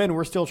trying to win.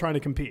 We're still trying to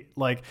compete.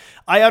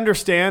 I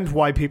understand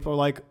why people are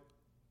like,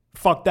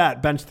 fuck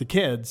that, bench the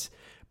kids.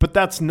 But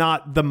that's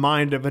not the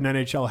mind of an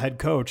NHL head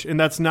coach. And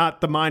that's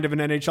not the mind of an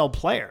NHL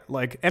player.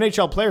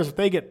 NHL players, if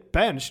they get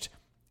benched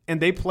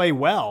and they play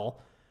well,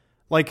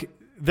 they're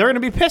going to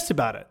be pissed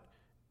about it.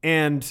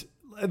 And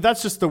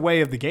that's just the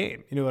way of the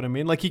game. You know what I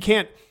mean? You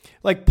can't,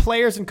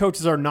 players and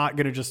coaches are not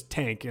going to just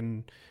tank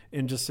and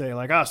just say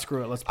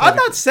screw it. Let's play. I'm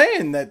not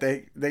saying that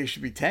they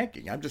should be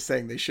tanking. I'm just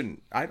saying they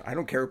shouldn't. I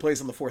don't care who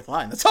plays on the fourth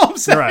line. That's all I'm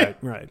saying.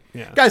 Right.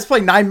 Yeah. Guys play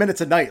 9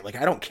 minutes a night.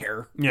 I don't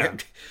care. Yeah.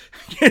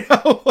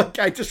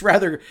 I just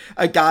rather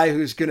a guy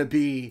who's going to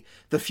be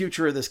the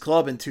future of this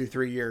club in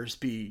 2-3 years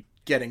be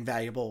getting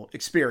valuable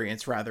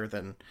experience rather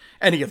than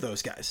any of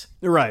those guys.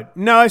 Right.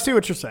 No, I see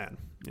what you're saying.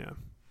 Yeah.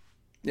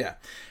 Yeah.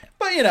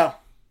 But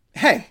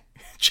hey,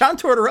 John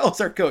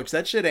Tortorella's our coach.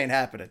 That shit ain't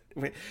happening.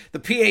 The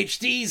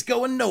PhD's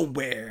going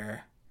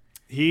nowhere.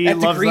 He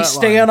loves degree that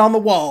staying line. on the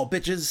wall,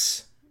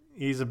 bitches.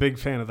 He's a big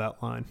fan of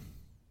that line.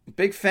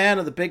 Big fan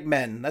of the big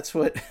men. That's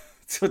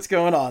what's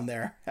going on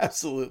there.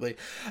 Absolutely.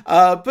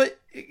 But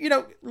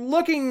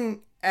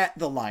looking at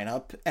the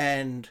lineup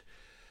and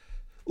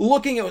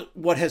looking at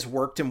what has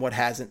worked and what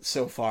hasn't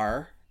so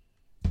far,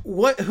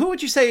 who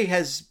would you say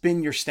has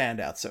been your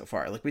standout so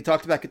far? We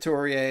talked about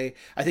Couturier.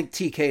 I think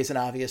TK is an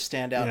obvious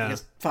standout. Yeah. He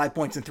has 5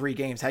 points in 3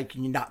 games. How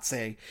can you not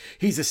say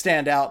he's a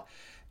standout?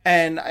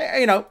 And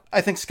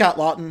I think Scott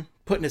Lawton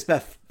putting his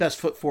best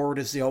foot forward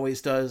as he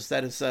always does.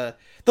 That is the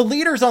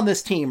leaders on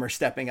this team are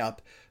stepping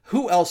up.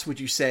 Who else would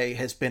you say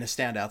has been a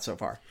standout so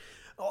far?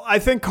 I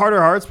think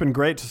Carter Hart's been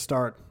great to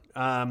start.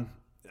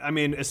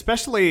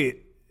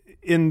 Especially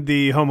in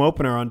the home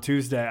opener on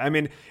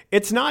Tuesday.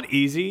 It's not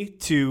easy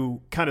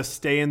to kind of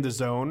stay in the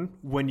zone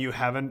when you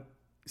haven't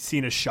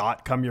seen a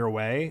shot come your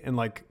way in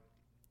a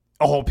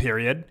whole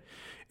period.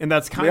 And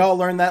that's we all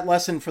learned that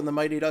lesson from the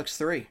Mighty Ducks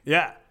 3.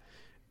 Yeah.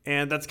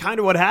 And that's kind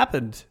of what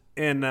happened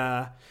in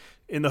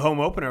the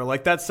home opener.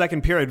 That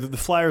second period, the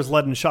Flyers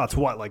led in shots,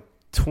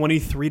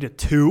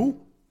 23-2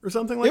 or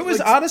something like that? It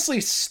was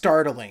honestly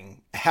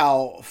startling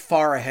how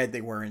far ahead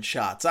they were in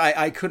shots.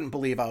 I couldn't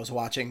believe I was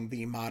watching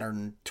the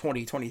modern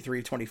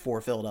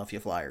 2023-24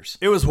 Philadelphia Flyers.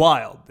 It was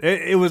wild.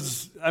 It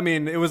was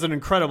an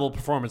incredible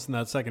performance in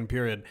that second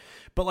period.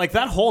 But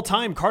that whole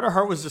time, Carter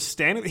Hart was just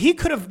standing. He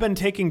could have been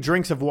taking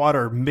drinks of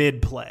water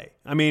mid-play.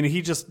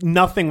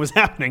 Nothing was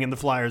happening in the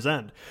Flyers'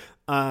 end.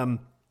 And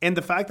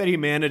the fact that he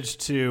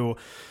managed to,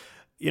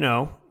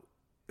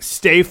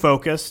 stay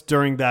focused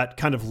during that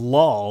kind of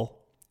lull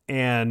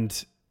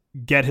and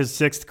get his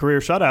 6th career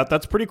shutout,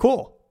 that's pretty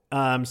cool.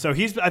 So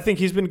I think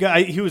he's been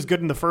good. He was good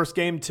in the first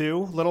game too,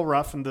 a little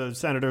rough in the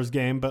Senators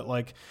game, but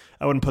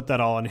I wouldn't put that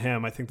all on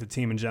him. I think the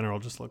team in general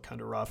just looked kind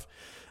of rough.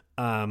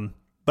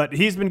 But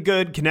he's been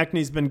good.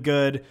 Konechny's been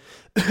good.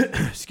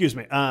 Excuse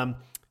me. There's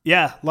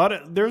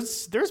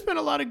been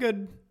a lot of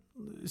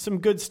some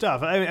good stuff.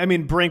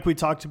 Brink, we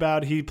talked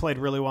about, he played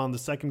really well in the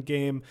second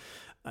game.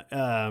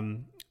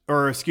 On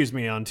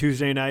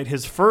Tuesday night.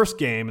 His first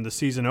game in the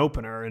season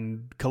opener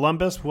in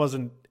Columbus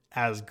wasn't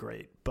as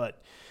great,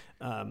 but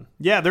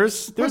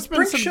there's been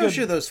Brink some shows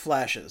good... you those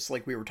flashes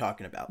like we were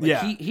talking about.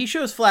 He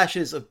shows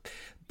flashes of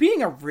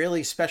being a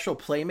really special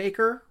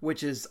playmaker,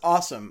 which is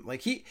awesome.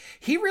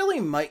 He really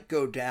might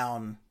go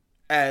down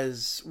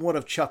as one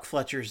of Chuck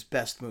Fletcher's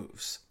best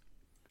moves.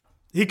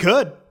 He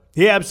could.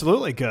 He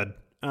absolutely could.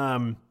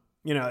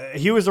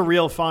 He was a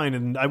real find,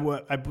 and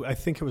I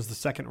think it was the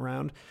second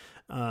round.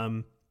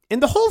 And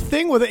the whole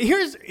thing with it,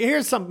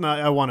 here's something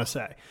I want to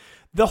say.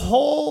 The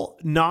whole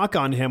knock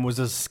on him was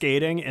his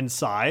skating and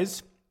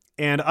size,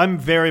 and I'm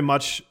very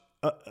much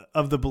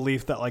of the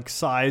belief that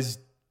size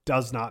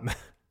doesn't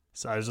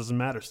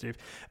matter, Steve.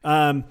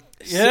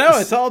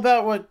 It's all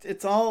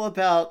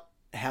about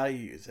how you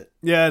use it.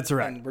 Yeah, that's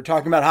right. And we're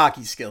talking about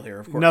hockey skill here,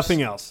 of course.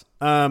 Nothing else.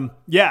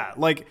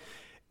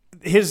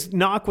 His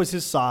knock was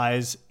his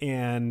size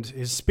and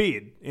his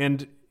speed,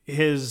 and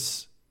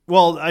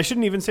I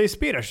shouldn't even say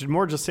speed. I should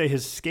more just say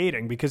his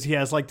skating, because he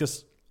has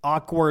this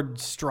awkward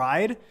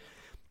stride.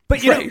 But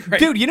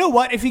dude, you know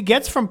what? If he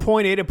gets from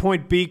point A to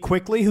point B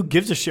quickly, who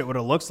gives a shit what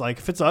it looks like?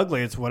 If it's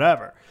ugly, it's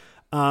whatever.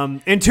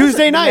 And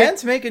Tuesday night,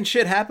 man's making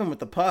shit happen with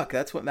the puck.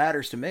 That's what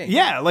matters to me.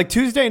 Yeah,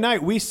 Tuesday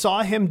night, we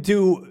saw him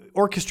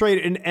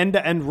orchestrate an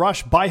end-to-end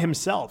rush by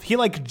himself. He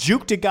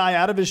juked a guy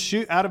out of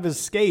his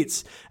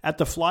skates at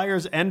the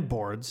Flyers end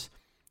boards,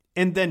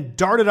 and then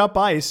darted up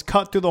ice,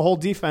 cut through the whole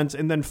defense,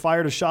 and then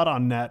fired a shot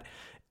on net.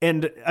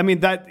 And I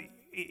mean, that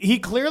he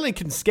clearly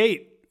can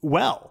skate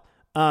well.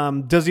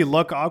 Does he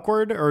look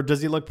awkward or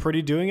does he look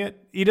pretty doing it?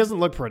 He doesn't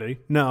look pretty.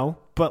 No,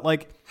 but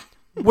like,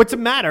 what's it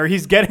matter?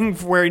 He's getting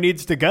where he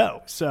needs to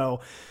go.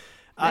 So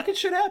it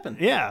should happen.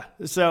 Yeah.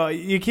 So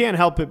you can't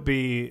help but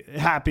be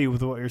happy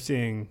with what you're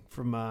seeing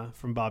from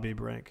Bobby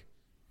Brink.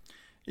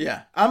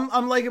 Yeah,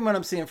 I'm liking what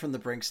I'm seeing from the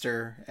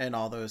Brinkster and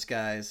all those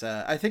guys.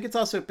 I think it's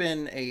also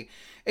been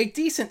a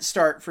decent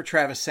start for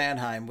Travis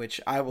Sanheim, which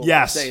I will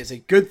say is a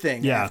good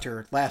thing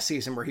after last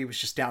season where he was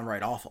just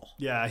downright awful.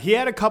 Yeah, he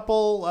had a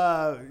couple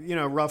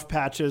rough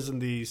patches in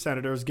the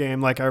Senators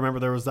game. Like I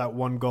remember there was that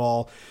one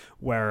goal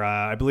where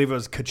I believe it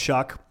was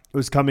Tkachuk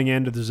was coming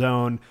into the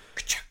zone.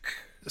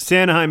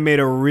 Sanheim made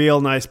a real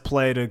nice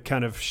play to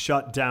kind of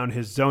shut down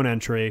his zone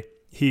entry.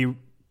 He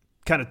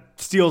kind of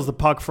steals the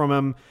puck from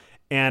him.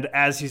 And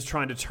as he's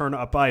trying to turn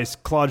up ice,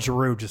 Claude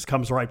Giroux just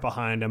comes right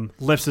behind him,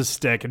 lifts his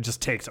stick, and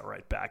just takes it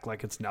right back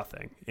like it's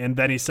nothing. And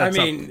then he sets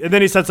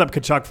up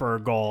Tkachuk for a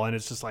goal, and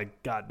it's just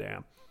like,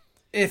 goddamn.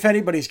 If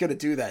anybody's going to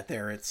do that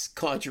there, it's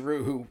Claude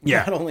Giroux, who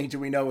not only do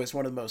we know is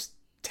one of the most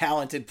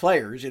talented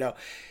players,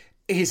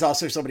 he's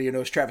also somebody who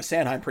knows Travis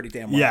Sanheim pretty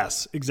damn well.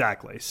 Yes,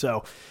 exactly.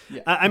 So,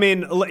 I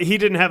mean, he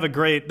didn't have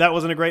that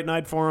wasn't a great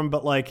night for him,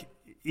 but like,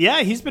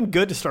 yeah, he's been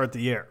good to start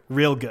the year.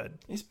 Real good.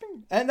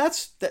 And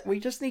we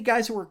just need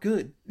guys who are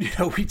good.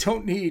 We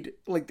don't need,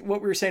 like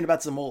what we were saying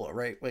about Zamula,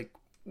 right? Like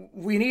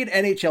we need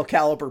NHL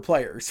caliber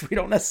players. We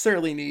don't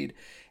necessarily need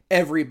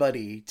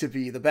everybody to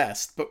be the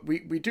best, but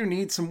we do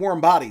need some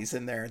warm bodies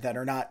in there that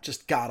are not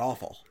just god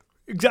awful.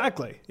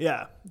 Exactly.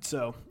 Yeah.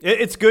 So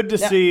it's good to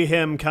see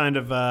him kind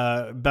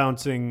of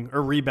bouncing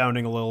or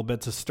rebounding a little bit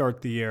to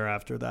start the year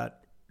after that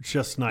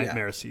just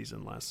nightmare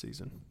season last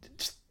season.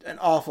 Just an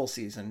awful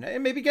season.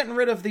 And maybe getting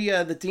rid of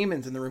the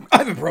demons in the room,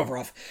 Ivan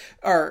Provorov,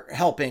 are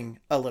helping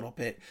a little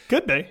bit.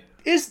 Could be.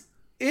 Is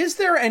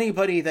there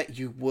anybody that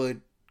you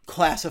would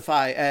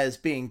classify as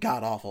being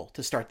god awful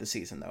to start the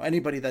season though?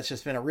 Anybody that's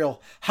just been a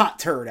real hot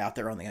turd out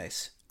there on the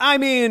ice? I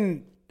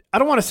mean, I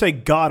don't want to say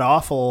god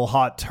awful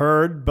hot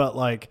turd, but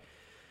like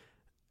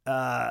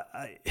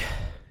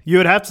you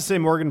would have to say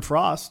Morgan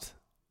Frost.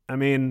 I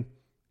mean,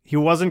 he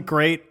wasn't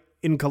great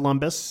in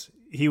Columbus.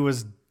 He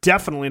was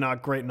definitely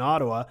not great in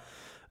Ottawa.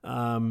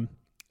 And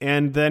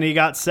then he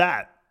got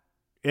sat,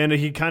 and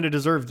he kind of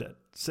deserved it.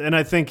 And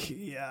I think,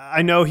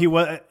 I know he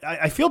was,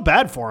 I feel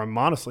bad for him,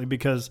 honestly,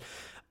 because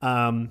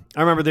I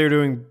remember they were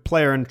doing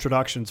player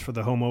introductions for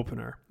the home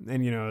opener.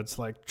 And, it's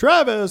like,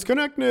 Travis,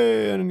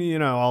 Konechny,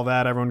 and, all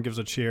that. Everyone gives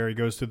a cheer. He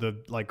goes through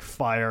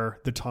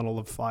the tunnel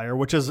of fire,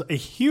 which is a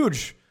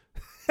huge,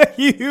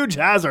 huge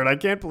hazard. I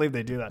can't believe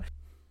they do that.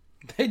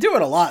 They do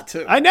it a lot,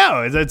 too. I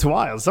know. It's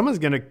wild. Someone's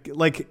going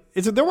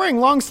to, they're wearing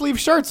long sleeve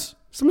shirts.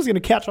 Someone's going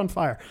to catch on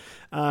fire.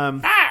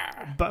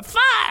 Fire! But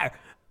fire!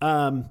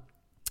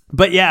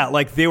 But yeah,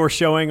 like they were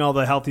showing all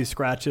the healthy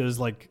scratches,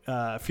 like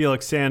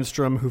Felix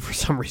Sandstrom, who for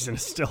some reason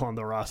is still on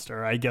the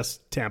roster. I guess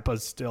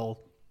Tampa's still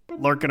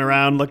lurking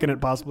around, looking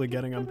at possibly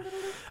getting him.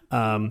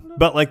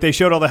 But like they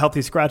showed all the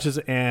healthy scratches,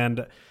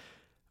 and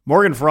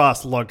Morgan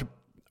Frost looked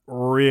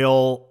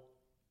real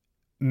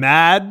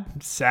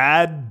mad,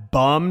 sad,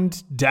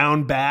 bummed,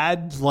 down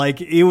bad.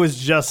 Like it was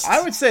just...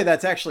 I would say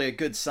that's actually a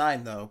good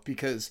sign, though,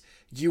 because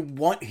you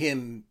want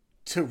him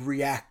to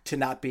react to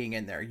not being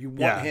in there. You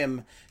want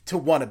him to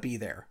want to be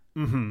there.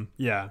 Mm-hmm.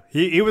 Yeah.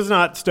 He was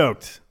not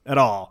stoked at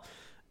all.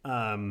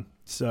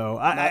 So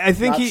I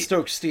think not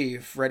stoked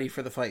Steve, ready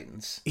for the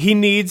fightings. He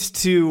needs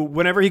to,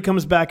 whenever he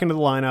comes back into the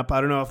lineup,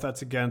 I don't know if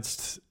that's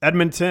against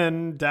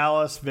Edmonton,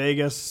 Dallas,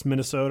 Vegas,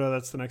 Minnesota.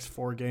 That's the next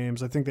 4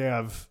 games. I think they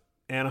have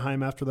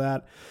Anaheim after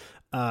that.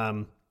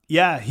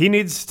 He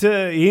needs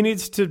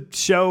to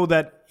show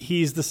that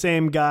he's the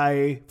same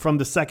guy from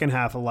the second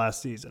half of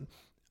last season.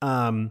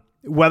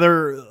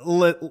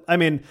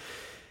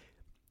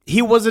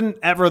 He wasn't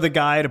ever the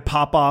guy to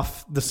pop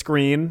off the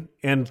screen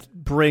and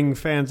bring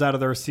fans out of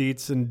their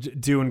seats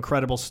and do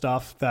incredible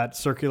stuff that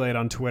circulate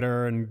on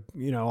Twitter and,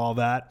 all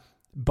that.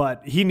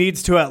 But he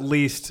needs to at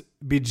least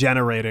be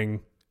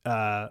generating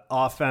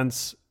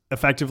offense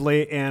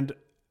effectively. And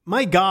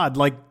my God,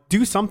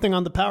 do something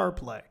on the power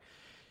play.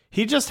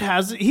 He's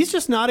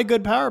just not a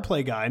good power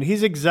play guy. And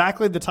he's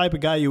exactly the type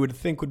of guy you would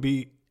think would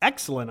be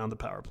excellent on the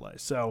power play.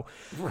 So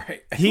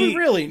right. We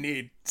really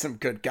need some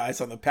good guys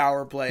on the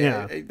power play.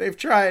 Yeah. They've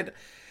tried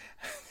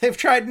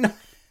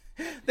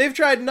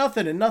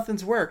nothing and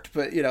nothing's worked,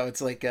 but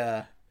it's like,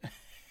 no,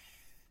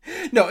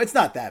 it's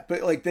not that,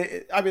 but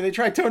they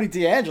tried Tony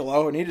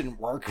D'Angelo and he didn't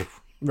work.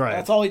 Right.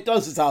 That's all he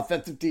does is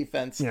offensive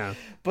defense. Yeah.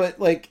 But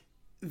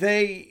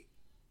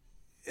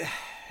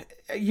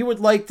you would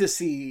like to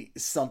see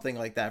something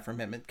like that from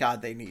him. And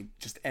God, they need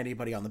just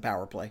anybody on the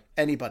power play.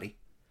 Anybody.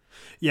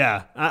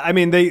 Yeah. I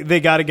mean, they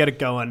got to get it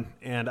going.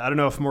 And I don't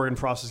know if Morgan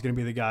Frost is going to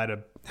be the guy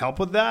to help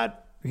with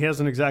that. He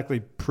hasn't exactly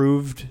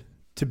proved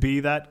to be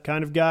that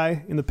kind of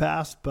guy in the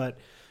past. But,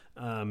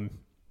 I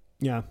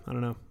don't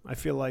know. I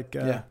feel like,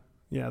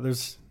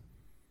 there's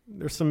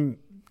some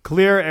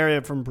clear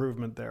area for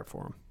improvement there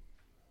for him.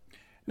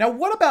 Now,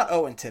 what about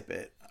Owen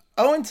Tippett?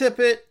 Owen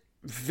Tippett,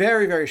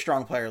 very, very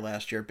strong player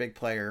last year, big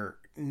player.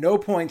 No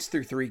points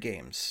through 3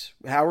 games.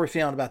 How are we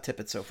feeling about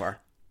Tippett so far?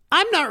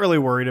 I'm not really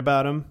worried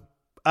about him.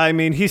 I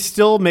mean, he's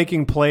still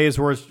making plays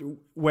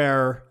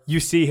where you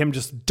see him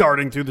just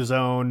darting through the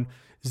zone,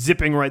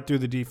 zipping right through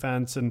the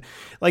defense. And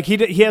like he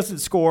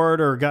hasn't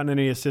scored or gotten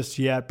any assists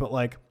yet, but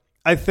like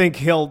I think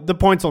the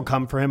points will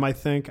come for him, I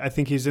think. I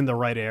think he's in the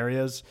right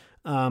areas.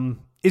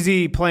 Is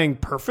he playing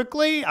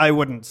perfectly? I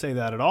wouldn't say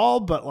that at all,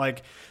 but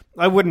like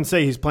I wouldn't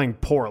say he's playing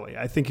poorly.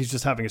 I think he's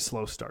just having a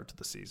slow start to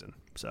the season.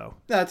 So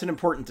that's an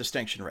important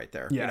distinction right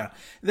there. Yeah.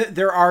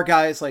 There are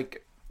guys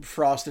like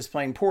Frost is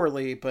playing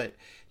poorly, but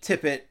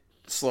Tippett,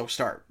 slow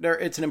start.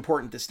 It's an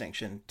important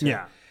distinction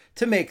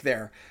to make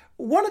there.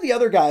 One of the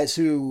other guys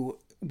who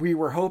we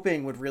were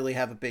hoping would really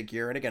have a big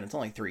year, and again, it's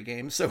only 3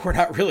 games, so we're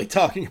not really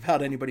talking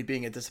about anybody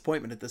being a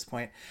disappointment at this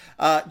point.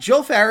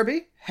 Joe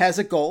Farabee has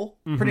a goal,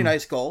 pretty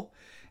nice goal.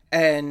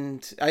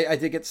 And I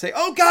did get to say,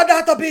 oh God,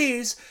 not the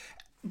bees.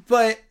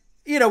 But,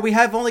 we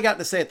have only gotten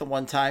to say it the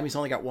one time. He's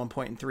only got 1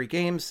 point in 3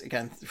 games.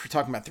 Again, if we're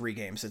talking about 3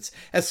 games, it's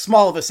as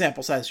small of a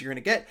sample size as you're going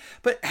to get.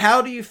 But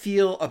how do you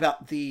feel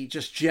about the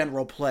just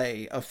general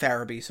play of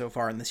Farabee so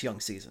far in this young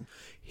season?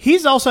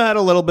 He's also had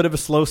a little bit of a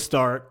slow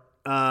start.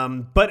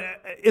 But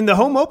in the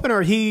home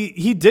opener,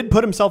 he did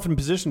put himself in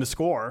position to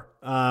score.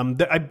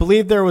 I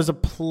believe there was a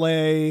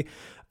play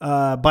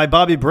by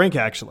Bobby Brink,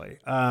 actually.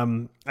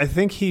 I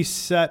think he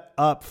set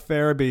up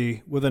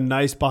Farabee with a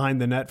nice behind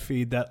the net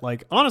feed that,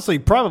 like, honestly,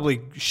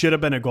 probably should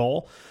have been a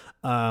goal.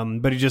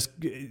 But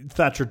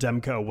Thatcher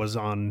Demko was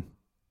on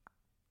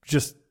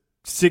just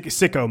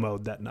sicko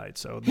mode that night.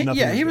 So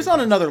he was on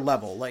another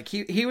level. Like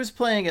he was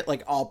playing at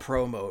like all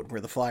pro mode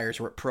where the Flyers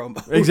were at pro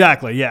mode.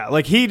 Exactly. Yeah.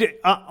 Like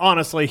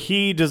honestly,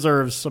 he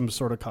deserves some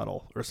sort of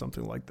cuddle or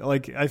something like that.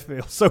 Like I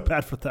feel so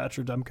bad for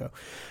Thatcher Demko.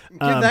 Give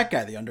that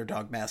guy the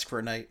underdog mask for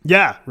a night.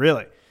 Yeah,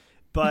 really.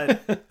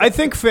 But I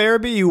think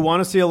Farabee, you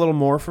want to see a little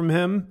more from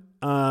him.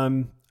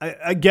 I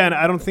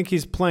don't think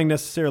he's playing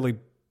necessarily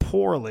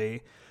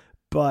poorly,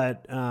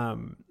 but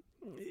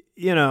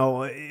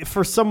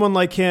for someone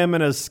like him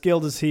and as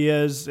skilled as he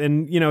is,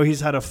 and,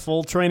 he's had a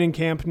full training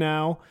camp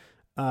now,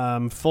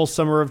 full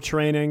summer of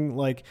training.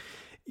 Like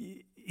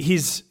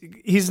he's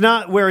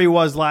not where he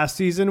was last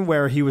season,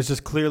 where he was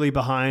just clearly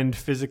behind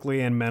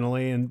physically and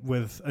mentally and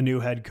with a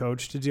new head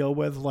coach to deal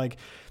with. Like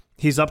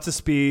he's up to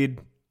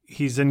speed.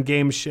 He's in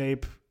game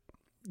shape.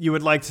 You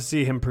would like to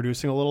see him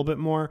producing a little bit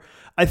more.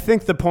 I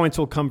think the points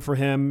will come for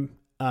him.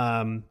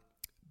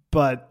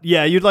 But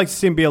yeah, you'd like to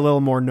see him be a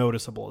little more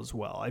noticeable as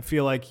well. I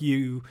feel like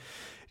you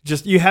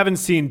haven't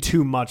seen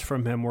too much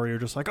from him where you're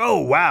just like,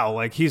 oh wow,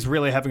 like he's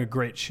really having a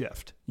great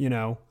shift.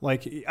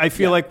 Like I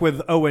feel like with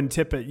Owen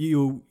Tippett,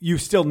 you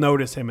still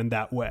notice him in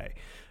that way.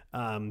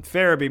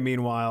 Farabee,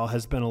 meanwhile,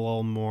 has been a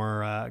little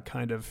more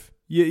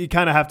you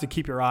kind of have to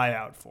keep your eye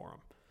out for him.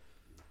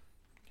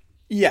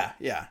 Yeah,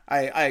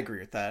 I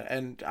agree with that.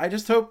 And I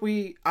just hope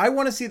I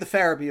want to see the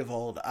Farabee of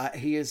old.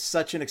 He is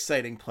such an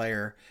exciting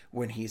player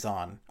when he's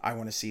on. I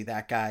want to see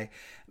that guy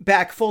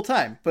back full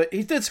time. But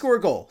he did score a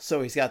goal,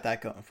 so he's got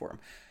that going for him.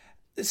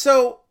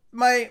 So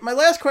my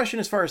last question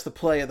as far as the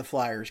play of the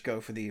Flyers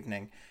go for the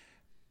evening,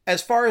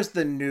 as far as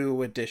the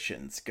new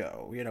additions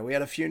go, we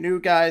had a few new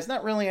guys,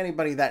 not really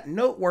anybody that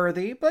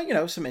noteworthy,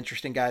 but, some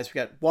interesting guys. We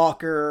got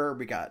Walker,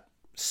 we got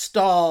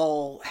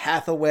Stahl,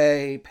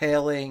 Hathaway,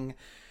 Paling.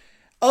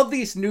 Of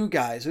these new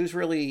guys, who's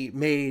really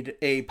made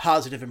a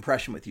positive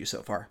impression with you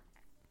so far?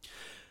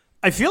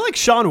 I feel like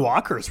Sean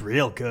Walker's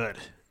real good.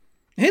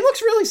 He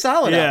looks really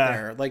solid out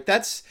there. Like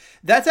that's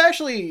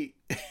actually,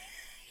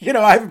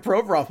 Ivan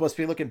Provorov must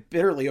be looking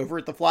bitterly over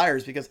at the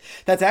Flyers because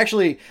that's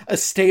actually a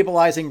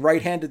stabilizing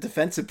right-handed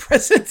defensive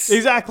presence.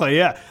 Exactly.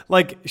 Yeah.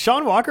 Like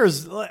Sean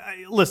Walker's,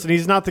 listen,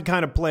 he's not the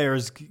kind of player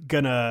who's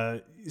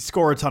gonna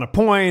score a ton of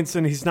points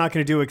and he's not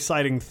going to do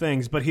exciting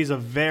things, but he's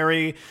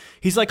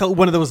like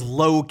one of those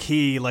low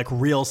key, like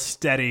real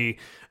steady,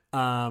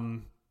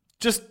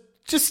 just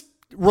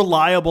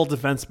reliable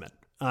defenseman.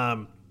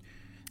 I'm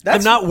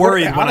not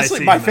worried when honestly, I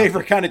see my him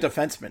favorite kind of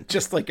defenseman,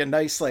 just like a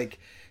nice, like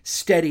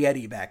steady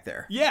Eddie back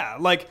there. Yeah.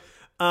 Like,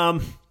 oh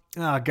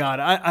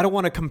God, I don't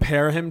want to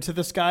compare him to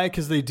this guy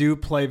because they do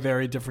play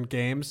very different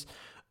games.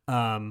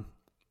 I'm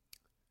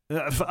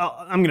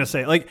going to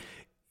say like,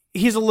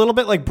 he's a little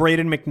bit like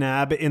Braden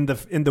McNabb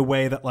in the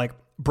way that like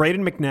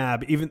Braden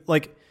McNabb, even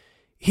like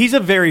he's a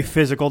very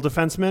physical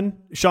defenseman.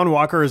 Sean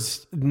Walker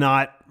is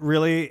not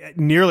really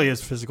nearly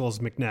as physical as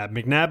McNabb.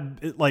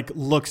 McNabb like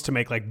looks to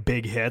make like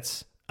big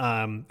hits.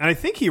 And I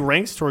think he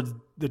ranks towards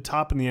the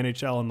top in the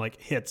NHL in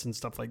like hits and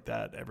stuff like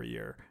that every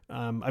year.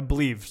 I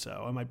believe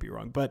so. I might be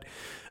wrong, but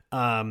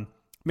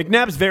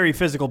McNabb's very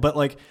physical, but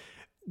like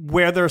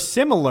where they're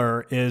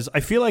similar is I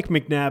feel like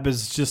McNabb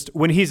is just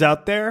when he's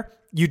out there,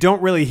 you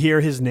don't really hear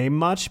his name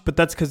much, but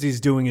that's because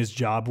he's doing his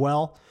job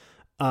well.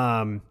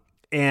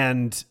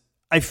 And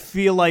I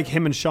feel like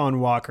him and Sean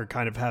Walker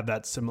kind of have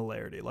that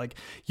similarity. Like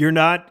you're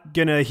not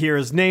going to hear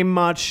his name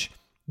much.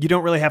 You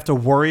don't really have to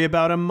worry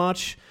about him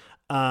much.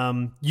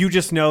 You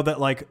just know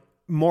that like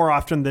more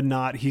often than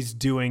not, he's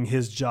doing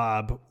his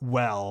job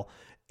well.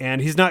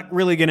 And he's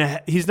rarely going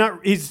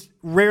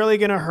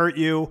to hurt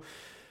you,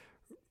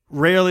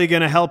 rarely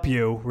going to help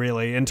you,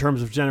 really, in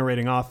terms of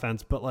generating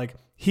offense. But like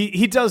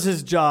he does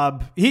his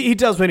job. He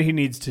does what he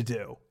needs to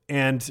do.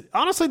 And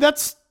honestly,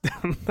 that's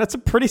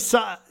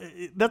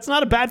that's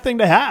not a bad thing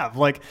to have.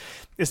 Like,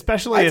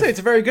 especially I'd say it's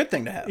a very good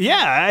thing to have.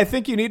 Yeah, I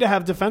think you need to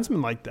have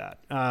defensemen like that.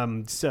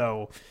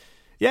 So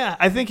yeah,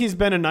 I think he's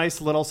been a nice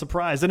little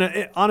surprise.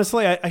 And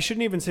honestly, I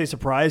shouldn't even say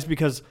surprise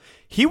because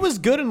he was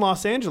good in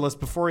Los Angeles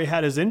before he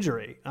had his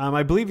injury.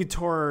 I believe he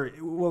tore,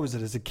 what was it,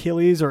 his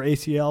Achilles or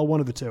ACL, one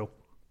of the two.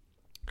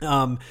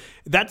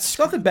 That's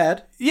nothing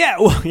bad. Yeah,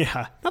 well,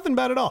 yeah, nothing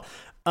bad at all.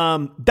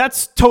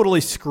 That's totally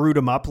screwed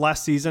him up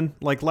last season.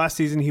 Like last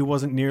season, he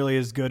wasn't nearly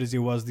as good as he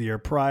was the year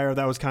prior.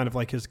 That was kind of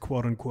like his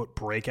quote unquote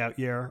breakout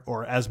year,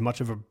 or as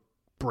much of a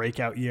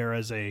breakout year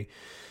as a,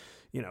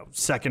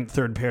 second,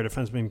 third pair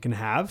defenseman can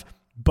have.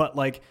 But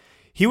like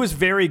he was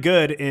very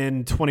good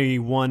in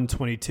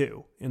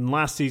 21-22. In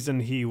last season,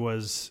 he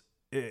was,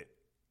 it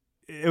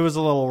was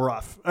a little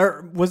rough.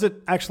 Or was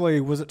it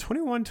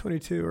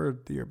 21-22 or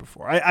the year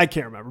before? I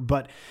can't remember,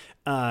 but,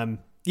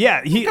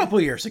 yeah, a couple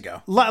of years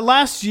ago.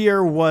 Last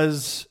year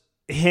was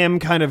him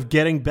kind of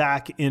getting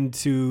back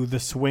into the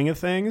swing of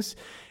things.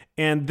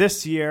 And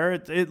this year,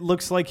 it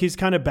looks like he's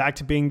kind of back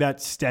to being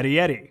that steady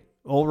Eddie,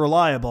 old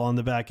reliable on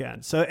the back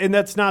end. So, and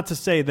that's not to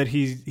say that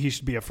he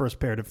should be a first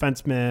pair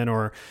defenseman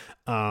or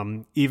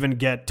even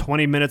get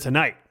 20 minutes a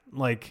night.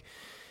 Like,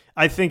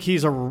 I think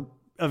he's a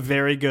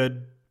very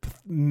good,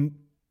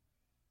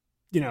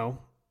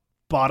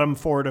 bottom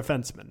four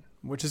defenseman,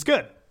 which is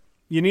good.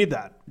 You need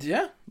that.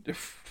 Yeah,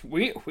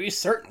 we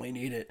certainly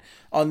need it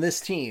on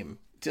this team.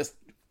 Just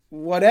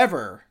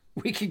whatever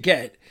we could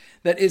get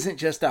that isn't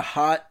just a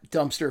hot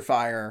dumpster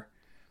fire,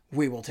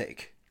 we will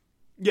take.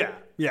 Yeah.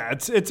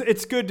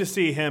 It's good to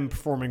see him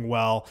performing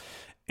well,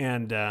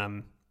 and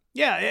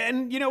yeah,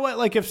 and you know what?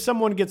 Like if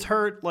someone gets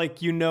hurt, like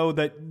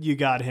that you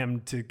got him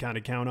to kind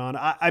of count on.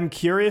 I'm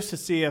curious to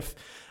see if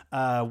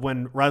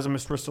when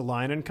Rasmus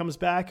Ristolainen comes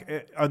back,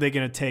 are they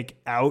going to take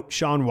out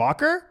Sean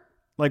Walker?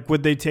 Like,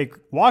 would they take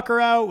Walker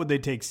out? Would they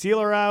take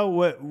Sealer out?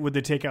 What would they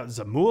take out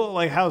Zamula?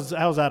 Like, how's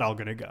that all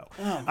going to go?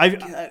 Oh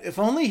God. If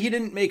only he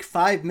didn't make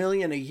 $5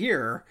 million a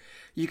year,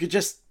 you could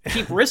just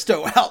keep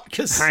Risto out.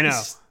 Because I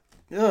know.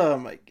 Oh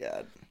my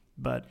God.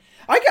 But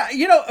I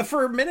got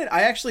for a minute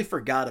I actually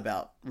forgot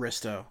about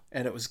Risto,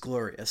 and it was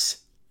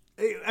glorious.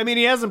 I mean,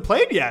 he hasn't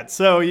played yet,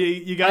 so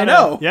you got. I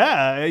know.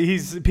 Yeah,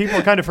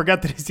 people kind of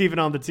forget that he's even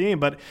on the team,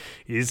 but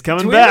he's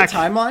coming Do we back.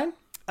 have a timeline?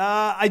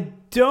 I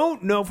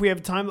don't know if we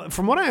have time.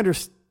 From what I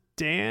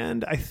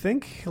understand, I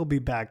think he'll be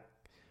back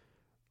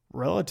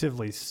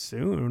relatively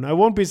soon. I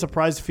won't be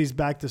surprised if he's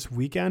back this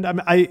weekend.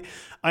 I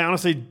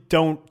honestly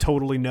don't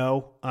totally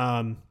know.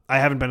 I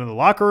haven't been in the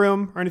locker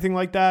room or anything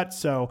like that.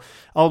 So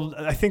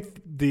I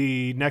think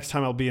the next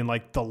time I'll be in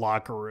like the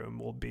locker room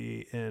will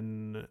be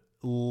in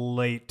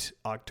late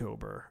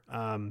October.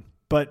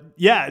 But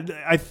yeah,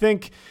 I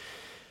think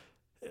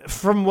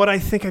from what I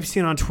think I've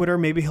seen on Twitter,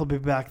 maybe he'll be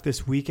back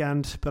this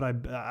weekend, but I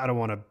don't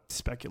want to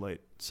speculate.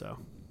 So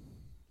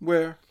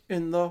where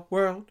in the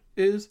world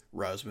is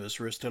Rasmus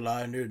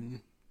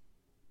Ristolainen?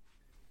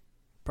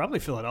 Probably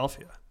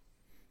Philadelphia.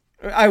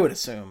 I would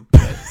assume.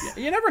 But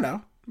you never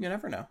know. You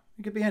never know.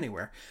 It could be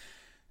anywhere.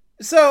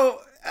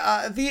 So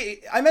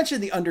I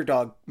mentioned the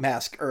underdog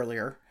mask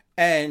earlier,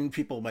 and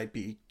people might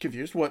be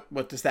confused.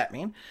 What does that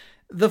mean?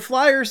 The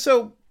Flyers.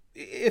 So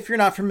if you're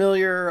not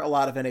familiar, a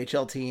lot of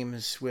NHL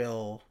teams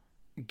will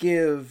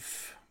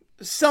give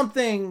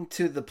something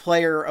to the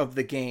player of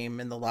the game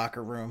in the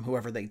locker room,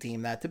 whoever they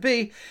deem that to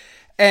be.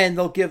 And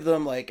they'll give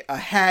them like a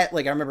hat.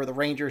 Like I remember the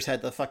Rangers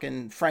had the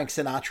fucking Frank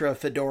Sinatra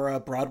fedora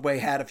Broadway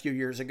hat a few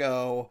years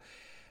ago.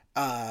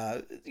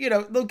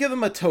 They'll give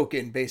them a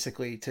token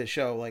basically to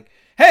show like,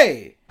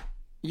 hey,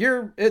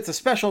 it's a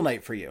special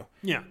night for you.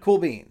 Yeah. Cool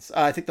beans.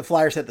 I think the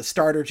Flyers had the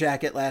starter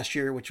jacket last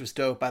year, which was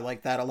dope. I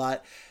like that a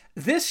lot.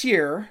 This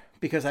year,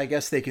 because I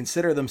guess they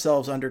consider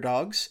themselves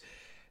underdogs,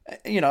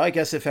 I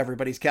guess if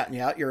everybody's counting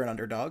you out, you're an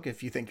underdog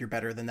if you think you're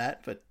better than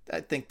that. But I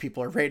think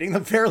people are rating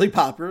them fairly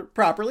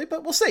properly,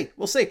 but we'll see.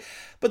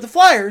 But the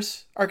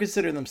Flyers are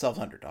considering themselves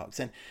underdogs.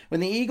 And when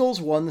the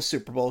Eagles won the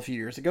Super Bowl a few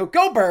years ago,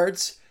 go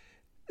Birds,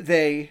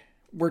 they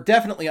were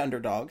definitely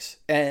underdogs,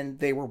 and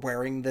they were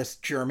wearing this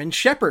German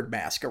Shepherd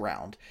mask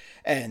around.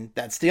 And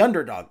that's the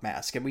underdog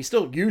mask. And we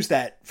still use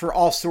that for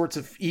all sorts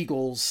of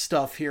Eagles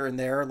stuff here and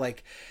there,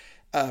 like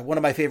one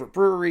of my favorite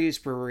breweries,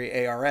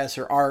 Brewery ARS,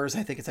 or R's,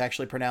 I think it's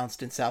actually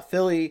pronounced, in South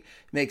Philly,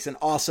 makes an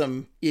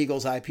awesome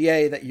Eagles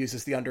IPA that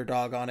uses the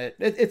underdog on it.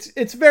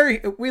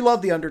 We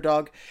love the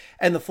underdog,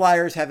 and the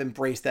Flyers have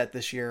embraced that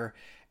this year,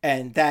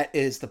 and that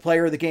is the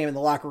player of the game in the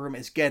locker room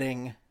is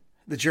getting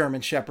the German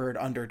Shepherd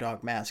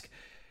underdog mask.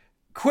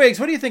 Quigz,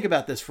 what do you think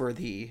about this for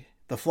the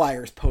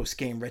Flyers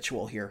post-game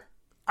ritual here?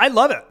 I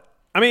love it.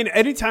 I mean,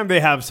 anytime they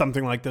have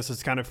something like this,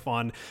 it's kind of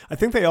fun. I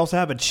think they also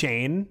have a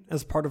chain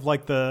as part of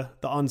like the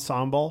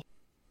ensemble.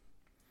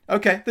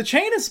 Okay. The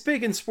chain is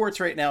big in sports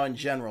right now in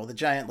general. The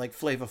giant, like,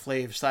 Flava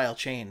Flav style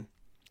chain.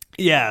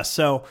 Yeah,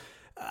 so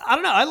I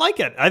don't know. I like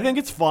it. I think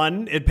it's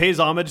fun. It pays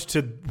homage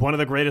to one of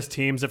the greatest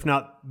teams, if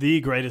not the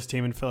greatest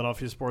team in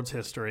Philadelphia sports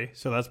history.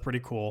 So that's pretty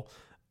cool.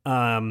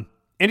 And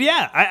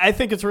yeah, I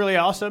think it's really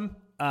awesome.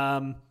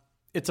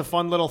 It's a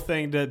fun little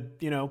thing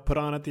to, put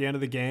on at the end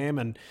of the game.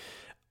 And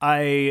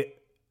I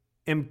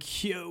am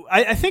cute.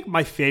 I think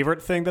my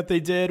favorite thing that they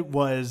did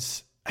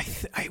was,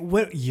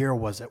 what year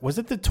was it? Was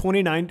it the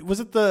 29? Was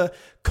it the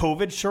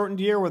COVID shortened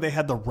year where they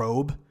had the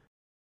robe?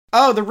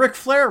 Oh, the Ric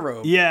Flair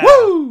robe. Yeah.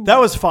 Woo! That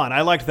was fun.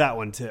 I liked that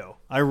one too.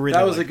 That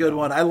was a good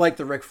one. I liked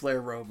the Ric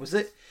Flair robe. Was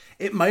it?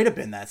 It might have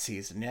been that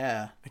season.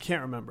 Yeah. I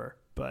can't remember,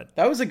 but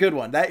that was a good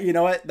one. That, you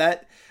know what?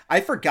 That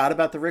I forgot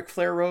about the Ric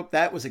Flair robe.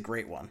 That was a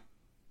great one.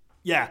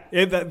 Yeah,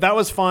 that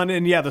was fun.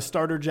 And yeah, the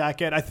starter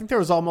jacket. I think there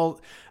was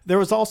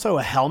also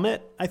a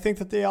helmet. I think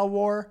that they all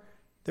wore.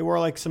 They wore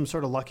like some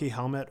sort of lucky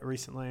helmet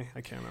recently.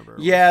 I can't remember.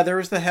 Yeah, there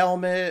was the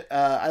helmet.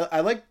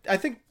 I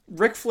think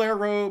Ric Flair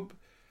robe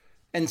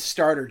and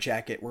starter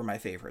jacket were my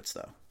favorites,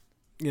 though.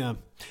 Yeah,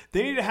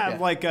 they need to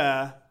have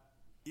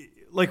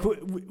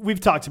we've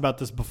talked about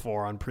this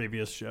before on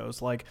previous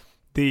shows, like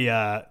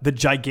the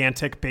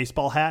gigantic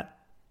baseball hat.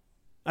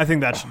 I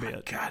think that should be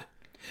it. God,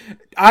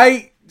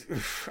 I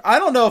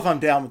don't know if I'm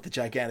down with the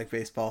gigantic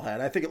baseball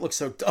hat. I think it looks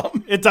so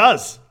dumb. It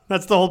does.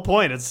 That's the whole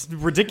point. It's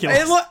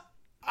ridiculous.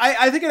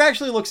 I think it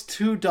actually looks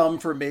too dumb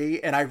for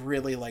me, and I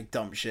really like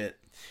dumb shit.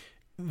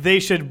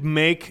 They should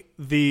make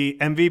the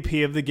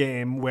MVP of the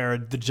game wear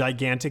the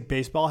gigantic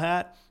baseball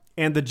hat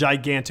and the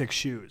gigantic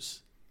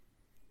shoes.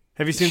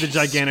 Have you seen the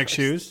gigantic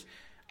shoes?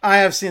 I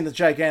have seen the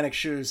gigantic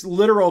shoes.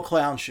 Literal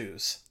clown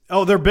shoes.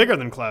 Oh, they're bigger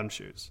than clown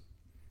shoes.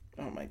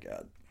 Oh, my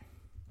God.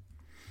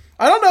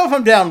 I don't know if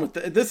I'm down with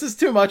this. This is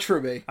too much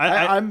for me.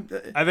 I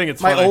think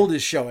it's my funny. old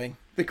is showing.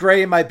 The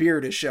gray in my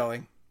beard is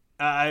showing.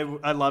 I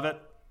love it.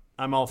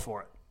 I'm all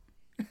for it.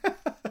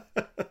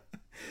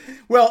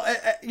 Well,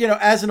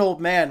 as an old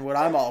man, what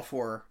I'm all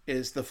for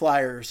is the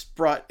Flyers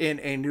brought in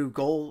a new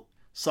goal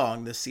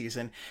song this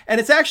season. And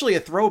it's actually a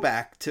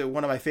throwback to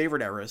one of my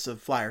favorite eras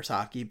of Flyers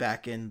hockey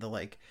back in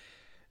the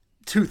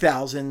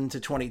 2000 to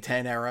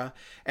 2010 era.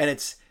 And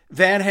it's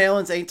Van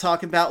Halen's Ain't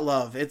Talking About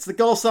Love. It's the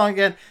goal song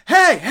again.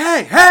 Hey,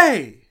 hey,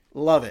 hey.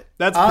 Love it.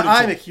 That's pretty cool.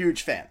 I'm a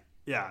huge fan.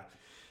 Yeah.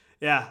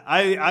 Yeah.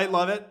 I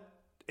love it.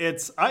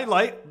 I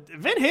like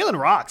Van Halen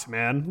rocks,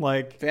 man.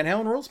 Like Van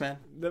Halen rules, man.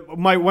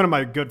 One of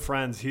my good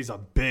friends, he's a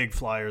big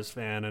Flyers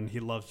fan and he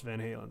loves Van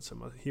Halen,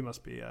 so he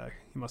must be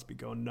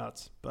going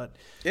nuts. But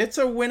it's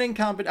a winning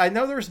competition. I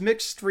know there's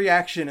mixed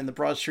reaction in the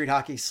Broad Street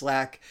Hockey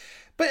Slack,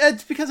 but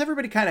it's because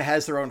everybody kind of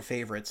has their own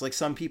favorites. Like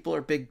some people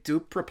are big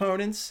Dupe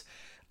proponents.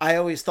 I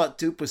always thought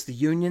Dupe was the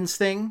Unions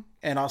thing,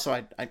 and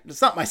also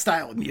it's not my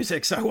style of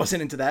music, so I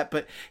wasn't into that.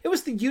 But it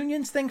was the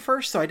Unions thing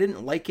first, so I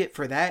didn't like it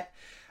for that.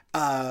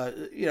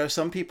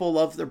 Some people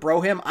love the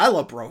Brohim. I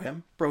love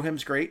Brohim.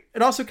 Brohim's great.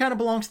 It also kind of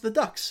belongs to the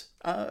Ducks.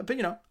 But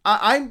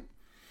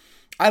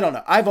I don't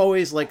know. I've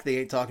always liked the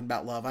Ain't Talking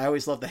About Love. I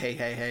always love the hey,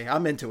 hey, hey.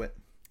 I'm into it.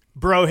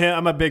 Brohim.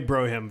 I'm a big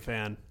Brohim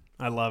fan.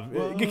 I love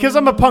it because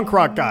I'm a punk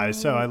rock guy.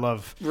 So I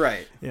love,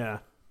 right. Yeah.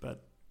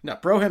 But no,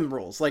 Brohim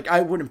rules.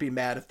 I wouldn't be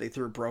mad if they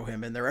threw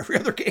Brohim in there every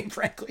other game,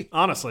 frankly.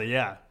 Honestly.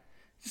 Yeah.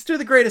 Just do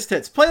the greatest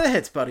hits. Play the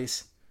hits,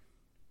 buddies.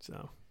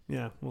 So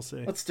yeah, we'll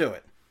see. Let's do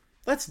it.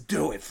 Let's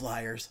do it,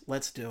 Flyers.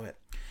 Let's do it.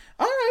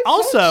 All right.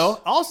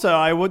 Also,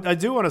 I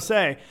do want to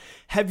say,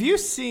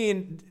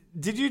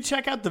 did you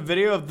check out the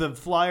video of the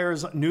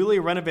Flyers' newly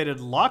renovated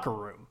locker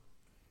room?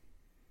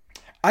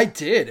 I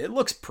did. It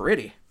looks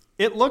pretty.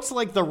 It looks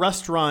like the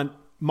restaurant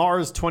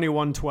Mars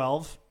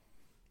 2112.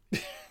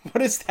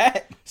 What is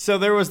that? So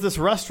there was this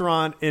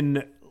restaurant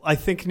in, I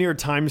think, near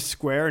Times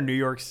Square in New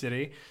York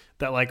City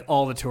that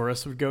all the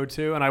tourists would go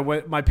to.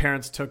 And my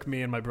parents took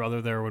me and my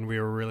brother there when we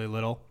were really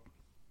little.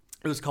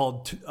 It was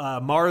called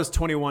Mars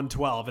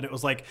 2112, and it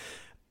was like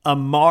a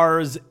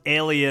Mars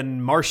alien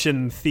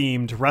Martian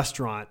themed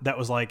restaurant that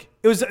was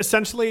it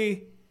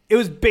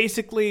was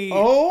basically...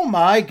 Oh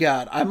my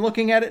God, I'm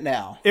looking at it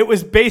now. It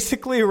was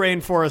basically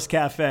Rainforest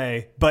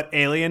Cafe, but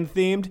alien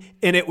themed,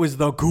 and it was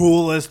the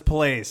coolest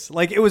place.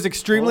 It was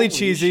extremely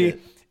cheesy, way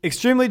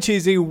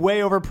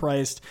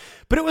overpriced,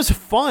 but it was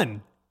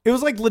fun. It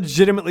was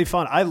legitimately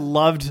fun. I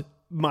loved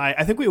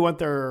I think we went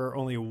there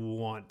only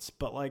once,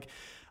 but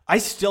I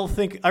still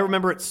think I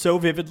remember it so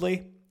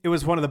vividly. It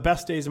was one of the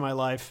best days of my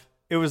life.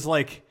 It was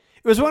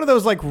one of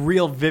those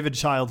real vivid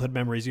childhood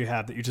memories you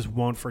have that you just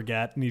won't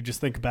forget and you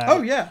just think about.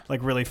 Oh yeah,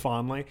 really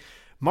fondly.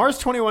 Mars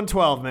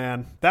 2112,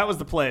 man, that was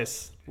the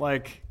place.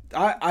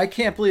 I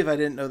can't believe I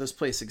didn't know this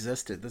place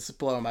existed. This is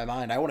blowing my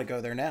mind. I want to go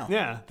there now.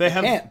 Yeah, I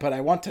can't, but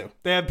I want to.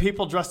 They have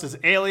people dressed as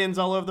aliens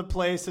all over the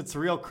place. It's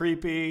real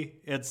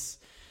creepy.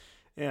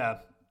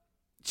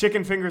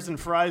 Chicken fingers and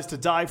fries to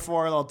die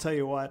for. I'll tell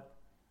you what.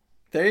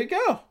 There you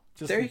go.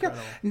 There you go.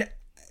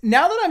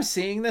 Now that I'm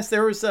seeing this,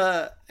 there was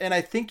and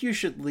I think you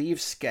should leave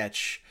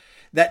sketch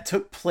that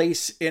took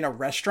place in a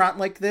restaurant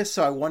like this.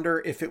 So I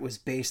wonder if it was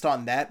based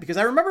on that, because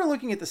I remember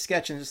looking at the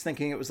sketch and just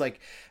thinking it was a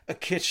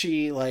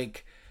kitschy,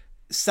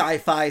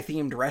 sci-fi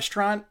themed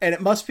restaurant, and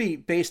it must be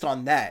based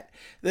on that.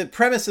 The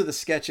premise of the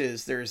sketch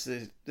is there's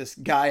this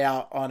guy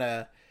out on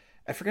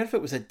I forget if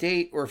it was a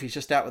date or if he's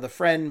just out with a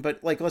friend,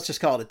 but like, let's just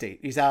call it a date.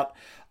 He's out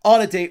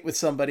on a date with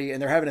somebody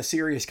and they're having a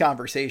serious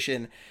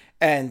conversation,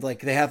 and like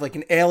they have like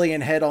an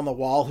alien head on the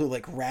wall who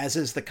like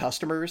razzes the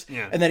customers.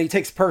 Yeah. And then he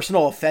takes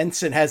personal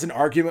offense and has an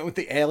argument with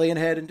the alien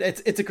head. And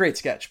it's a great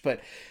sketch,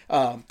 but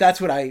that's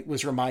what I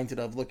was reminded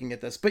of looking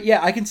at this. But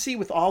yeah, I can see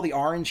with all the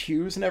orange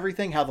hues and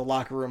everything, how the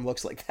locker room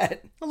looks like that.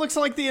 It looks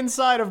like the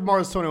inside of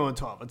Mars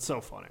 2112. It's so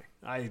funny.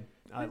 I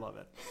love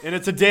it. And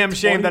it's a damn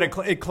shame that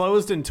it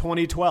closed in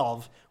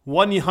 2012,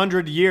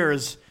 100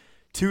 years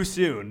too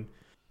soon.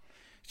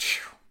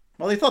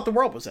 Well, they thought the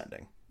world was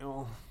ending.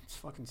 Oh, it's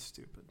fucking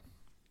stupid.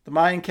 The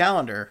Mayan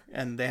calendar,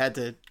 and they had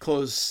to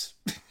close,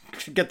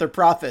 get their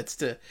profits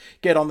to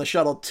get on the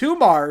shuttle to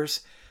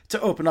Mars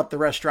to open up the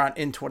restaurant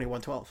in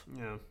 2112.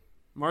 Yeah.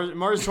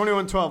 Mars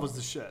 2112 was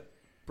the shit.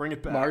 Bring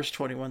it back. Mars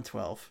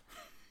 2112.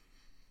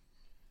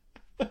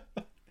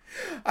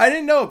 I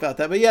didn't know about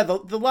that, but yeah,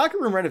 the locker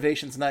room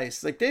renovation's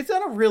nice. Like, they've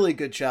done a really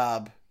good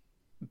job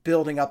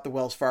building up the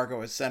Wells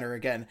Fargo Center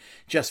again,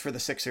 just for the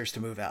Sixers to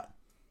move out.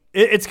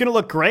 It's going to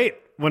look great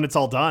when it's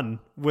all done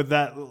with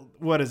that.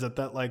 What is it?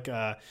 That like,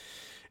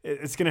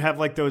 it's going to have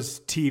like those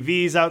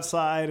TVs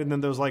outside, and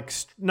then those like,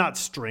 not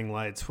string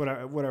lights,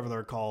 whatever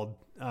they're called.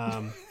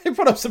 They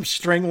put up some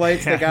string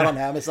lights they got on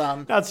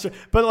Amazon. That's true.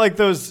 But like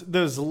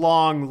those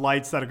long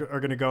lights that are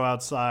going to go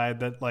outside,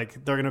 that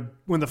like they're going to,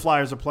 when the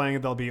Flyers are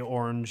playing, they'll be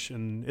orange,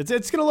 and it's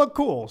going to look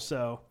cool.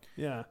 So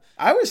yeah.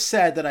 I was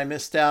sad that I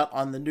missed out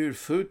on the new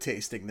food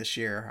tasting this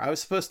year. I was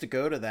supposed to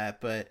go to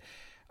that, but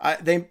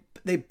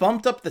they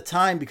bumped up the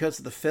time because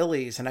of the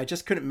Phillies, and I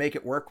just couldn't make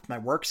it work with my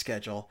work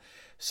schedule.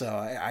 So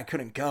I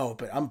couldn't go,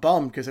 but I'm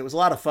bummed because it was a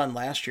lot of fun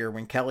last year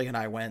when Kelly and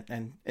I went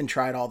and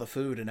tried all the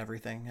food and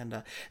everything.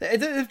 And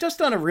they've just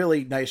done a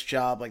really nice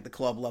job. Like, the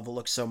club level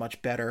looks so much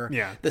better.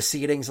 Yeah. The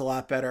seating's a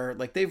lot better.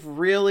 Like, they've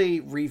really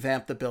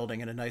revamped the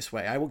building in a nice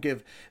way. I will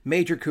give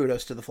major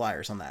kudos to the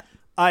Flyers on that.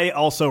 I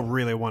also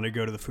really want to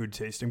go to the food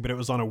tasting, but it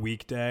was on a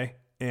weekday.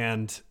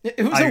 And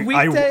it was a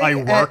weekday. I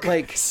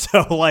work,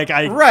 so like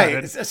right.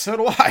 couldn't. So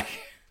do I.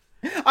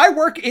 I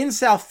work in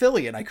South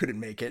Philly and I couldn't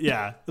make it.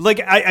 Yeah. Like,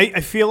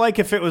 I feel like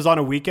if it was on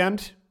a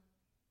weekend,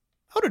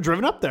 I would have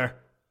driven up there.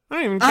 I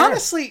don't even care.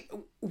 Honestly,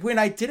 when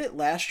I did it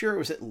last year, it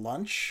was at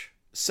lunch.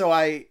 So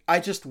I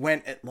just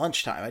went at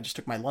lunchtime. I just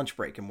took my lunch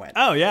break and went.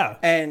 Oh, yeah.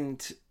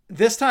 And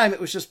this time it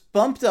was just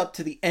bumped up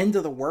to the end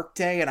of the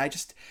workday, and I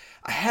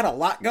had a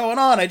lot going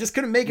on. I just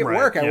couldn't make it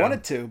work. I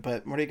wanted to,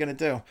 but what are you going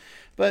to do?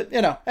 But,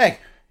 hey,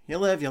 you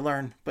live, you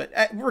learn. But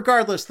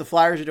regardless, the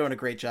Flyers are doing a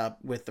great job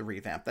with the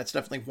revamp. That's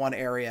definitely one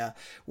area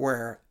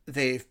where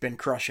they've been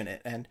crushing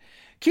it, and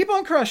keep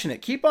on crushing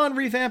it. Keep on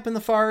revamping the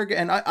Farg,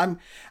 and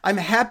I'm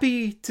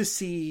happy to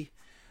see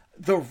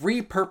the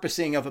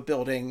repurposing of a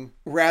building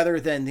rather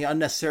than the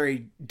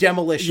unnecessary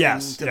demolition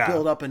to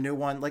build up a new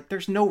one. Like,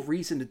 there's no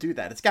reason to do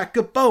that. It's got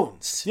good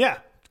bones. Yeah,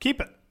 keep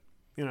it.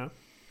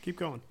 Keep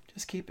going.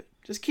 Just keep it.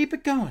 Just keep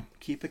it going.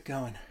 Keep it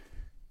going.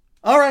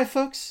 All right,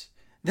 folks.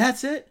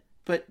 That's it.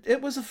 But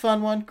it was a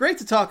fun one. Great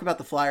to talk about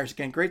the Flyers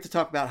again. Great to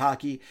talk about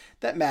hockey.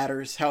 That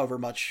matters, however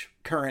much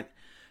current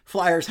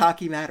Flyers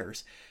hockey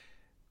matters.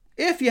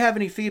 If you have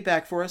any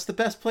feedback for us, the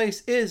best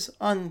place is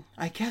on,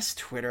 I guess,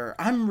 Twitter.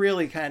 I'm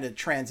really kind of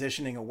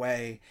transitioning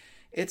away.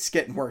 It's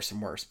getting worse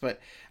and worse. But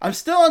I'm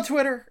still on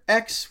Twitter,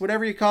 X,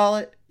 whatever you call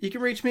it. You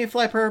can reach me at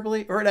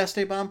Flyperbole or at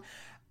Esteban.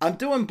 I'm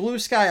doing Blue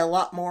Sky a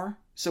lot more.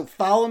 So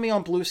follow me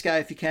on Blue Sky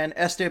if you can.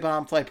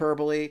 Esteban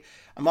Flyperbole.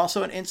 I'm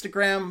also on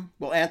Instagram.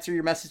 We'll answer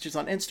your messages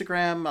on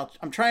Instagram.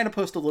 I'm trying to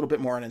post a little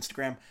bit more on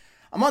Instagram.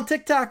 I'm on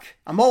TikTok.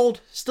 I'm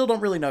old. Still don't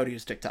really know how to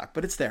use TikTok,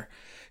 but it's there.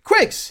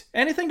 Quigz,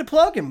 anything to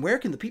plug, and where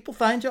can the people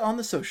find you on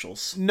the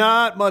socials?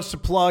 Not much to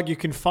plug. You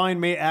can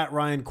find me at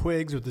Ryan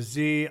Quigz with a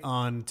Z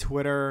on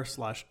Twitter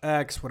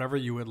 /X, whatever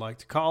you would like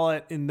to call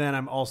it. And then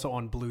I'm also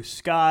on Blue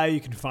Sky. You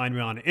can find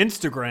me on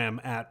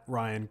Instagram at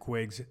Ryan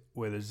Quigz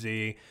with a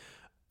Z.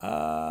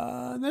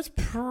 That's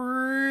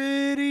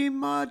pretty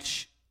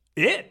much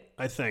it,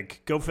 I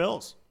think. Go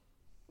Phils.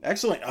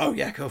 Excellent. Oh,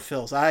 yeah, go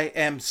Phils. I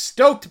am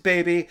stoked,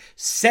 baby.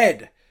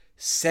 Said.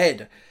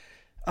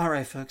 All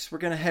right, folks, we're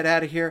going to head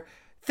out of here.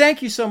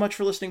 Thank you so much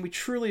for listening. We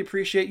truly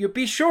appreciate you.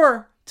 Be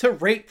sure to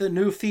rate the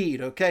new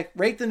feed, okay?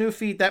 Rate the new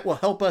feed. That will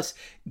help us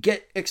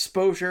get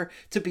exposure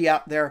to be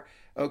out there,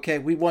 okay?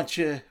 We want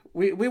you...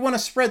 We want to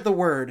spread the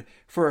word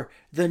for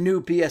the new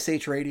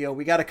BSH Radio.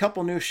 We got a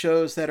couple new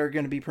shows that are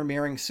going to be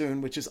premiering soon,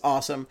 which is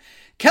awesome.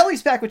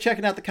 Kelly's back with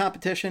checking out the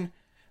competition.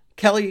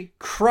 Kelly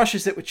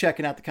crushes it with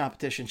checking out the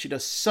competition. She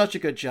does such a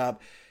good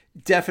job.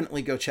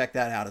 Definitely go check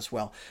that out as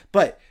well.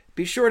 But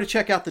be sure to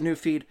check out the new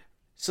feed.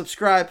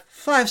 Subscribe.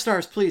 5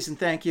 stars, please, and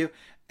thank you.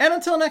 And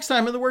until next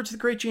time, in the words of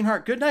the great Gene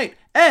Hart, good night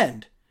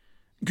and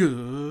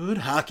good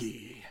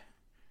hockey.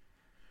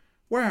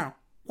 Wow,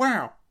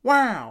 wow,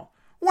 wow.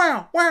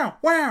 Wow, wow,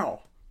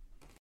 wow.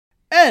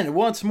 And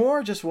once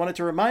more, just wanted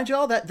to remind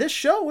y'all that this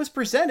show was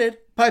presented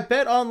by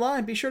Bet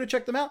Online. Be sure to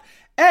check them out.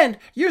 And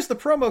use the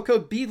promo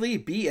code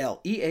BLEAV,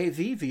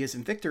 BLEAV, V as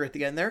in Victor at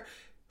the end there,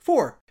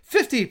 for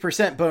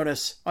 50%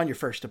 bonus on your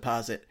first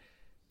deposit.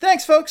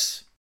 Thanks,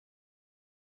 folks.